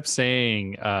 And he kept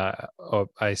saying,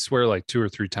 I swear like 2 or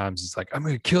 3 times, he's like, I'm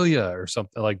going to kill you or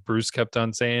something. Like Bruce kept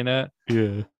on saying it.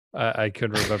 Yeah. I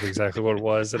couldn't remember exactly what it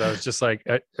was. And I was just like,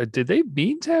 did they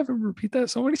mean to have him repeat that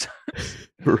so many times?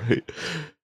 Right.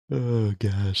 Oh,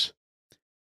 gosh.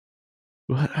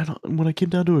 But when I came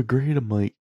down to a grade, I'm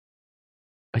like,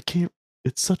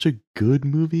 it's such a good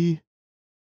movie.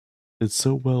 It's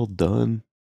so well done,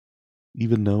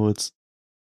 even though it's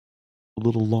a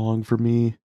little long for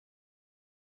me.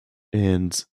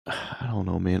 And I don't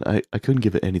know, man. I couldn't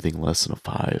give it anything less than a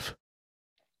 5.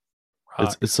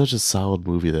 It's such a solid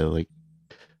movie that, like,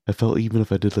 I felt even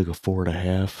if I did like a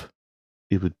 4.5,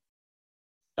 it would,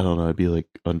 I don't know, I'd be like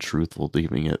untruthful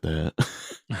leaving it that.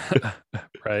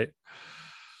 Right.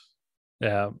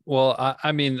 Yeah. Well,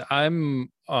 I mean,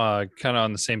 I'm kind of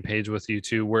on the same page with you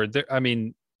too, where I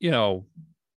mean, I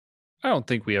don't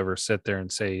think we ever sit there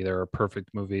and say there are perfect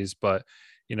movies, but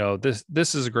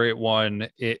this is a great one.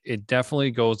 It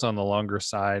definitely goes on the longer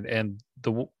side. And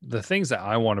the things that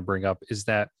I want to bring up is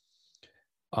that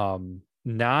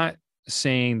not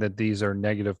saying that these are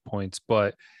negative points,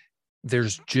 but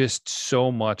there's just so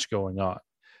much going on,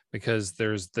 because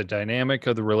there's the dynamic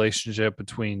of the relationship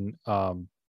between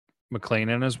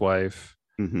McClane and his wife.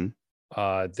 Mm-hmm.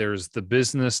 There's the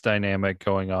business dynamic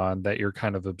going on that you're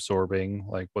kind of absorbing,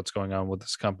 like what's going on with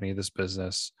this company, this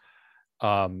business.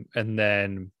 And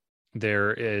then there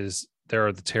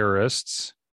are the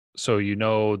terrorists. So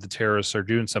the terrorists are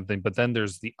doing something, but then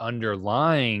there's the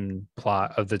underlying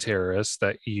plot of the terrorists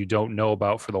that you don't know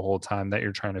about for the whole time that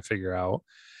you're trying to figure out.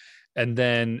 And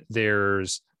then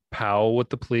there's Powell with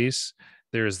the police.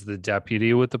 There's the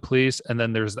deputy with the police, and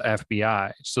then there's the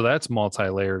FBI. So that's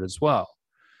multi-layered as well.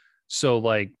 So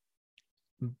like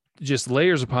just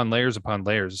layers upon layers upon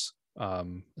layers.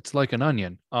 It's like an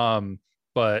onion.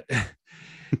 But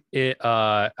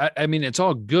I mean, it's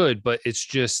all good, but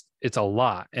it's a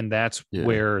lot. And that's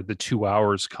where the 2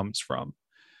 hours comes from.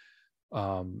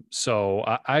 So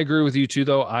I agree with you too,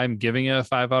 though. I'm giving it a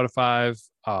 5 out of 5.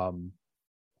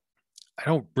 I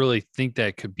don't really think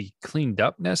that could be cleaned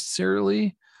up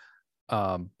necessarily.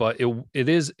 But it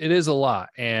is a lot.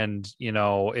 And,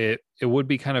 it would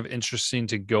be kind of interesting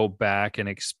to go back and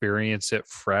experience it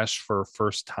fresh for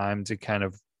first time to kind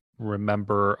of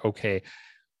remember, okay,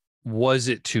 was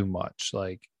it too much?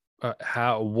 Like,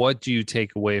 what do you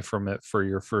take away from it for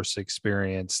your first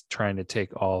experience trying to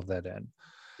take all of that in?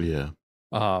 Yeah.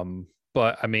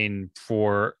 But I mean,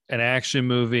 for an action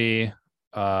movie,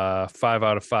 5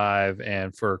 out of 5,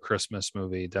 and for a Christmas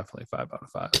movie, definitely 5 out of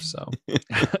 5. So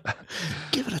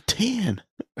give it a 10.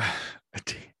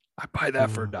 I buy that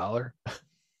for $1.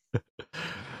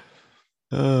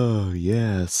 Oh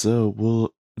yeah.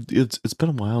 So it's been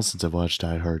a while since I've watched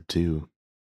Die Hard 2.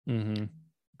 Mm-hmm.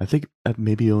 I think I've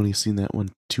maybe only seen that one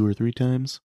 2 or 3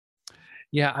 times.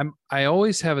 Yeah, I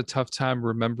always have a tough time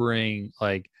remembering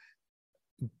like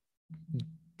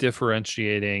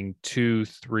differentiating 2,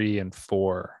 3, and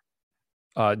 4,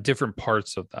 different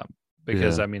parts of them,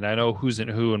 because I mean, I know who's in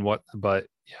who and what, but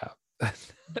yeah,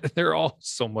 they're all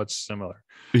so much similar.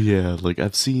 Yeah, like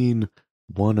I've seen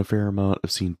 1 a fair amount.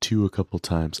 I've seen 2 a couple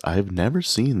times. I've never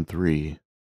seen 3.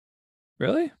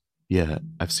 Really? Yeah,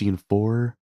 I've seen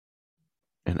 4,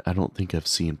 and I don't think I've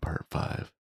seen part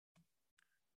 5.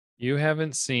 You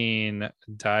haven't seen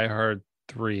Die Hard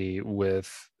 3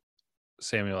 with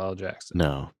Samuel L. Jackson?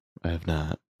 No, I have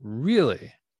not.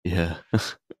 Really? Yeah.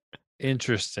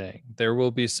 Interesting. There will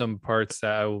be some parts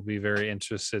that I will be very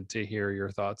interested to hear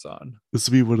your thoughts on. This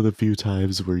will be one of the few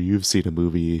times where you've seen a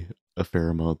movie a fair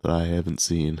amount that I haven't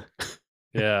seen.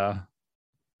 Yeah.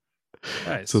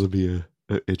 Nice. So it'll be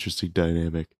a interesting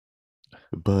dynamic.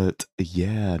 But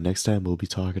yeah, next time we'll be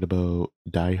talking about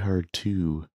Die Hard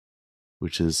 2.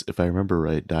 which is, if I remember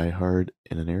right, Die Hard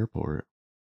in an airport.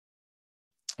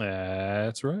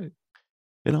 That's right.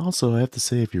 And also, I have to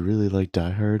say, if you really like Die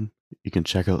Hard, you can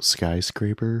check out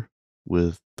Skyscraper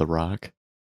with The Rock,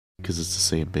 because it's the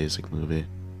same basic movie.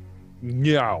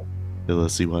 Yeah.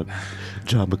 Unless you want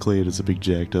John McClane is a big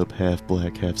jacked up half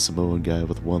black, half Samoan guy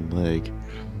with one leg.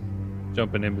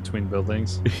 Jumping in between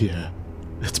buildings. Yeah.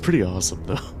 It's pretty awesome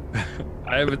though.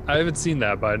 I haven't seen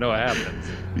that, but I know it happens.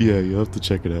 Yeah, you'll have to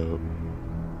check it out.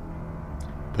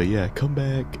 But yeah, come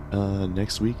back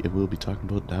next week and we'll be talking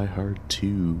about Die Hard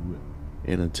 2.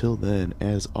 And until then,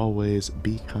 as always,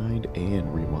 be kind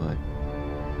and rewind.